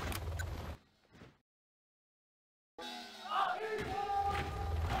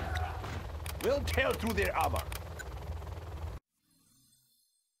 We'll tear through their armor.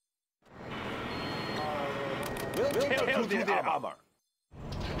 We'll tear through their armor.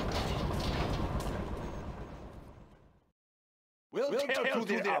 We'll tear through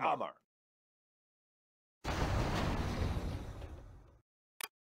their armor.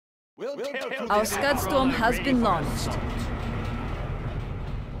 We'll tear through Our their Scud armor. Storm has Ready been for launched. assault.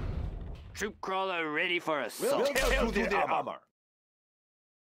 Troop crawler ready for We'll assault. tear through their armor.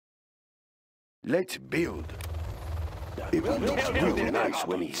 Let's build. It will look tear really their nice armor.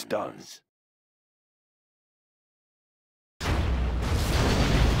 when it's done.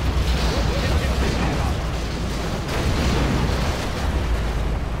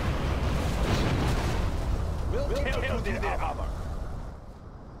 We'll tear through their armor.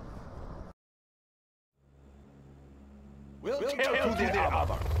 We'll tear through their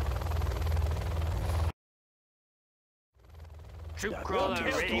armor. Troop crawler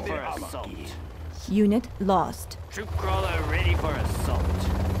tear ready through for their armor. assault. Unit lost. Troop crawler ready for assault.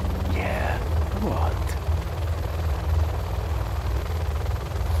 Yeah, what?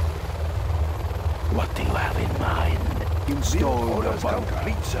 What do you have in mind? Install the bunker.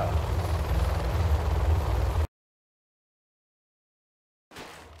 Complete, sir.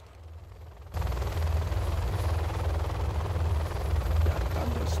 The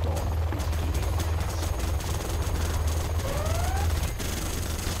thunderstorm begins.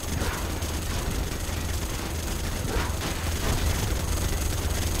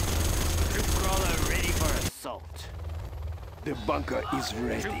 Troop crawler ready for assault. The bunker is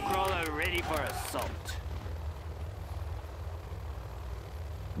ready. Troop crawler ready for assault.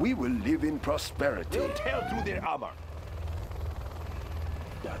 We will live in prosperity. We'll tear through their armor.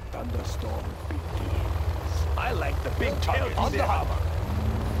 The thunderstorm begins. I like the big target on the armor.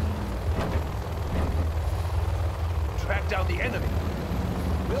 Track down the enemy.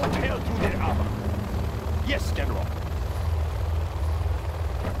 We'll tear through their armor. Yes, General.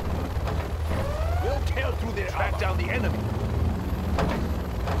 We'll tear through their armor. Track down the enemy.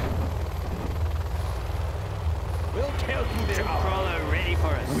 We'll tear through their Troop armor. crawler ready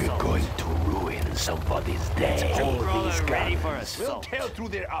for assault. We're going to ruin somebody's day. Troop All crawler these ready for guns. We'll assault. tear through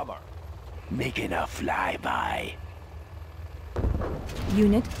their armor. Making a flyby.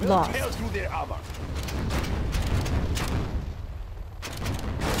 Unit We'll lost. tear through their armor.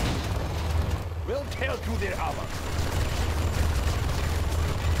 We'll tear through their armor.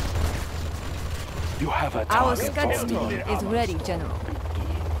 You have a Our target Scud for team me. is ready, General.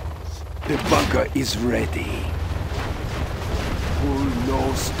 The bunker is ready. Pull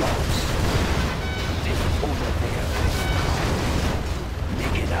no stops. Take it over there.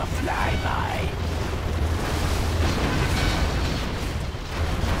 Making a flyby.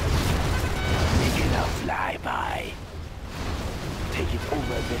 Making a flyby. Take it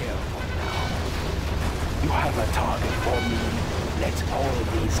over there for now. You have a target for me. Let's hold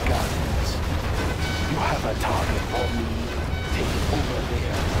these guns. You have a target for me. Take it over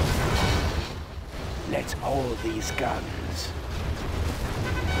there. Let's hold these guns.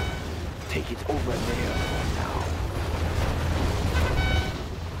 Take it over there for now.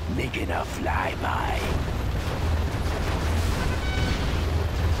 Making a flyby.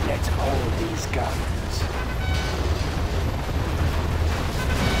 Let's hold these guns.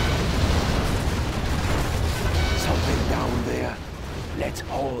 Something down there. Let's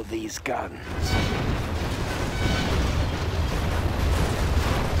hold these guns.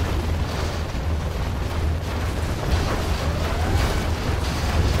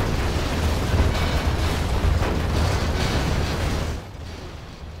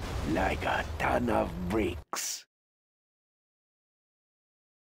 Like a ton of bricks.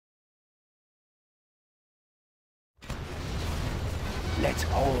 Let's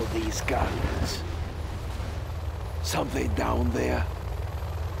hold these guns. Something down there.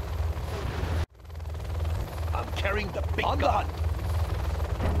 I'm carrying the big gun.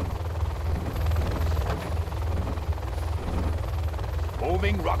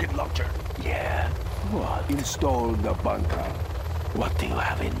 Moving rocket launcher. Yeah. What? Install the bunker. What do you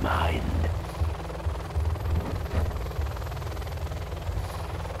have in mind?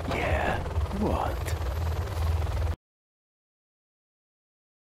 Yeah. What?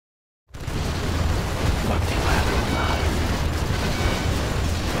 What do you have in mind?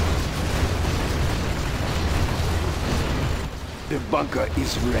 The bunker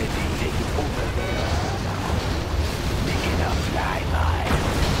is ready. Take it over there. Making a flyby.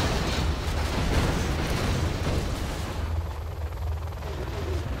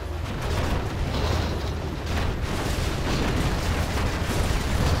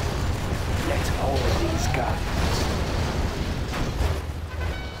 Let's hold these guns.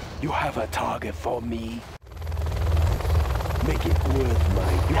 You have a target for me. Make it worth my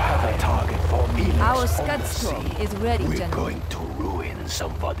time. You have a target for me. Our Let's Scud oversee. storm is ready, We're General. going to ruin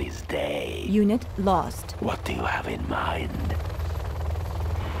somebody's day. Unit lost. What do you have in mind?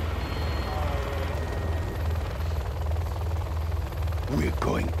 We're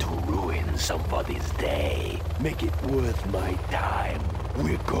going to ruin somebody's day. Make it worth my time.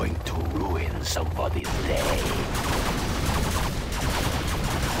 We're going to ruin somebody's day.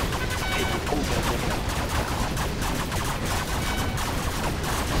 Take it over there.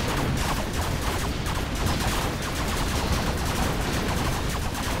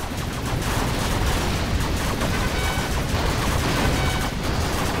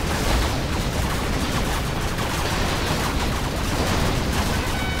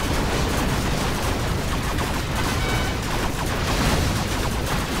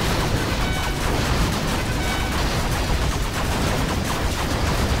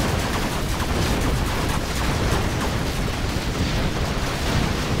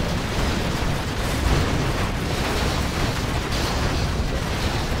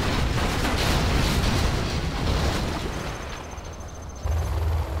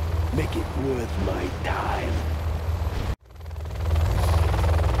 Make it worth my time.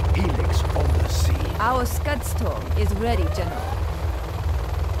 Helix on the scene. Our Scud Storm is ready, General.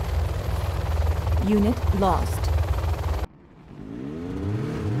 Unit lost.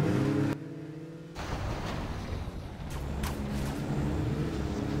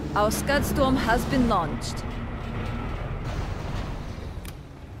 Our Scud Storm has been launched.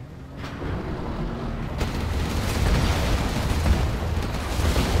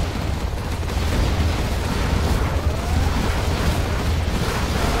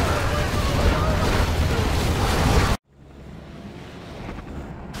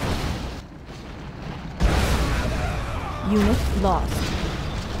 Unit lost.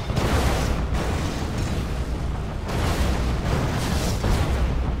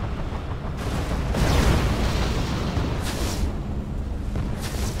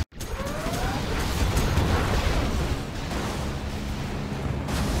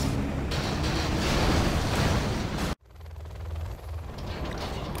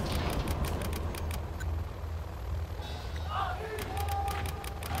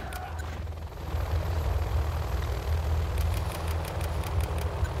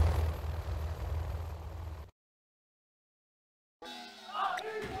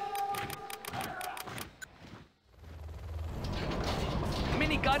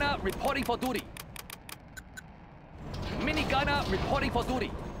 Gunner reporting for duty. Mini gunner reporting for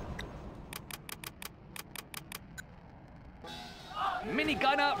duty. Mini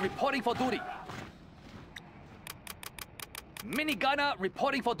gunner reporting for duty. Mini gunner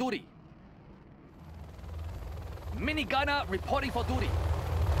reporting for duty. Mini gunner reporting for duty.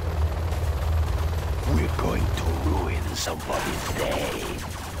 We're going to ruin somebody's day.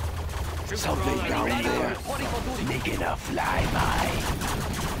 Something down there making a flyby.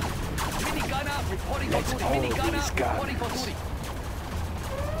 Mini gunner reporting for Let's duty. hold Mini gunner these reporting for guns. duty.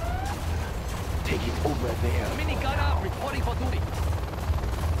 Take it over there. Mini gunner reporting for duty.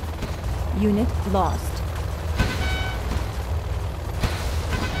 Unit lost.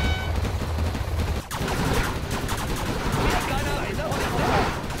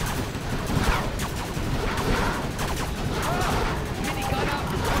 Mini gunner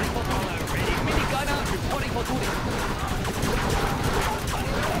reporting for duty. Mini gunner reporting for duty.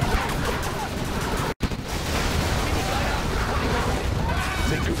 Mini gunner reporting for duty.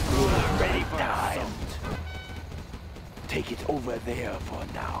 Make it good. Ready for time. Take it over there for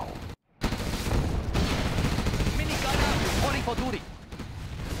now. Mini gunner reporting for duty.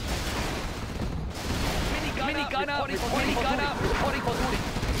 Mini gunner reporting for duty.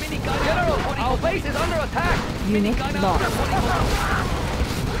 Mini gunner General, our base is under attack. Unit lost.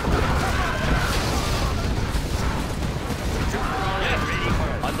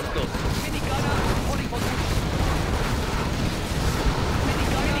 Understood. Mini gunner reporting for duty.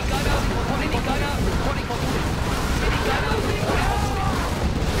 Mini gunner reporting for duty. Mini gunner reporting for duty.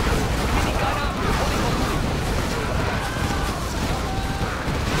 Mini gunner reporting for duty.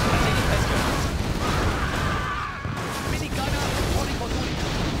 Mini gunner reporting for duty.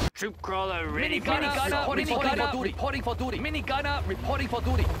 Troop crawler ready for reporting for duty. Mini gunner reporting for duty. Mini gunner reporting for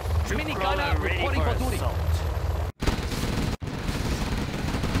duty. Mini gunner reporting for duty.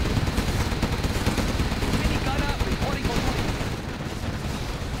 Mini gunner reporting for duty.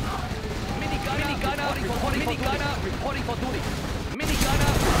 Mini gunner reporting for duty.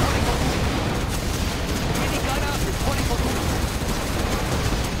 Mini gunner reporting for duty.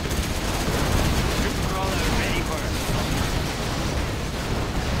 Troop crawler ready for assault.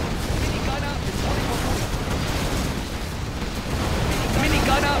 Mini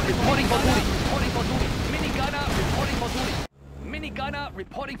gunner reporting for duty. Mini gunner reporting for duty. Mini gunner reporting for duty. Mini gunner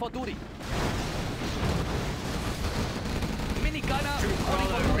reporting for duty. Mini gunner reporting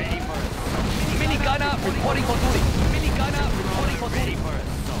for duty. Ready for assault. Mini gunner reporting for duty. Mini gunner reporting for duty. Ready for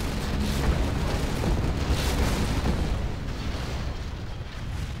assault.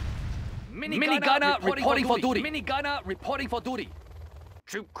 Mini gunner reporting for duty. Mini gunner reporting for duty.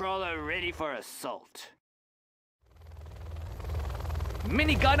 Troop crawler ready for assault.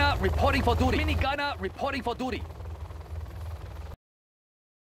 Mini gunner reporting for duty. Mini gunner reporting for duty.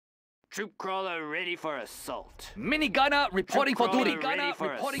 Troop crawler ready for assault. Mini gunner reporting for duty. Gunner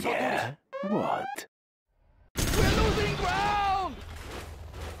reporting for duty. What? We're losing ground!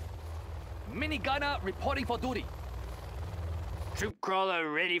 Mini gunner reporting for duty. Troop crawler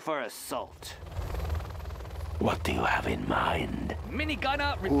ready for assault. What do you have in mind? Mini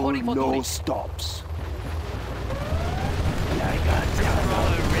gunner reporting for no duty. stops. Like a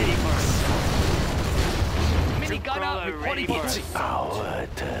Crawler ready for assault. Mini gunner reporting for duty. our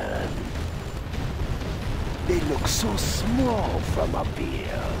turn. They look so small from up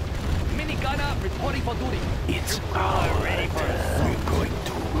here. gunner reporting for duty. It's Crawler our ready for turn. assault. We're going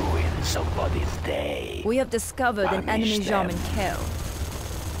to ruin somebody's day. We have discovered an enemy Punish them. German kill.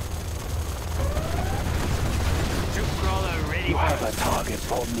 Troop crawler ready You for have a assault. target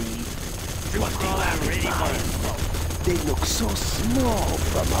for me. Troop What do you crawler have in ready for mind? assault. They look so small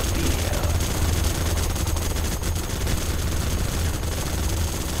from up here.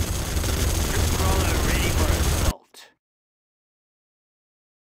 Troop crawler ready for assault.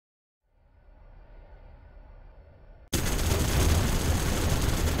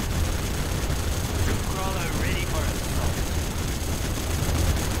 Troop crawler ready for assault.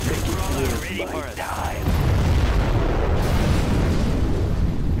 Make it Crawler worth ready for my assault. time.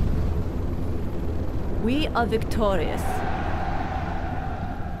 We are victorious.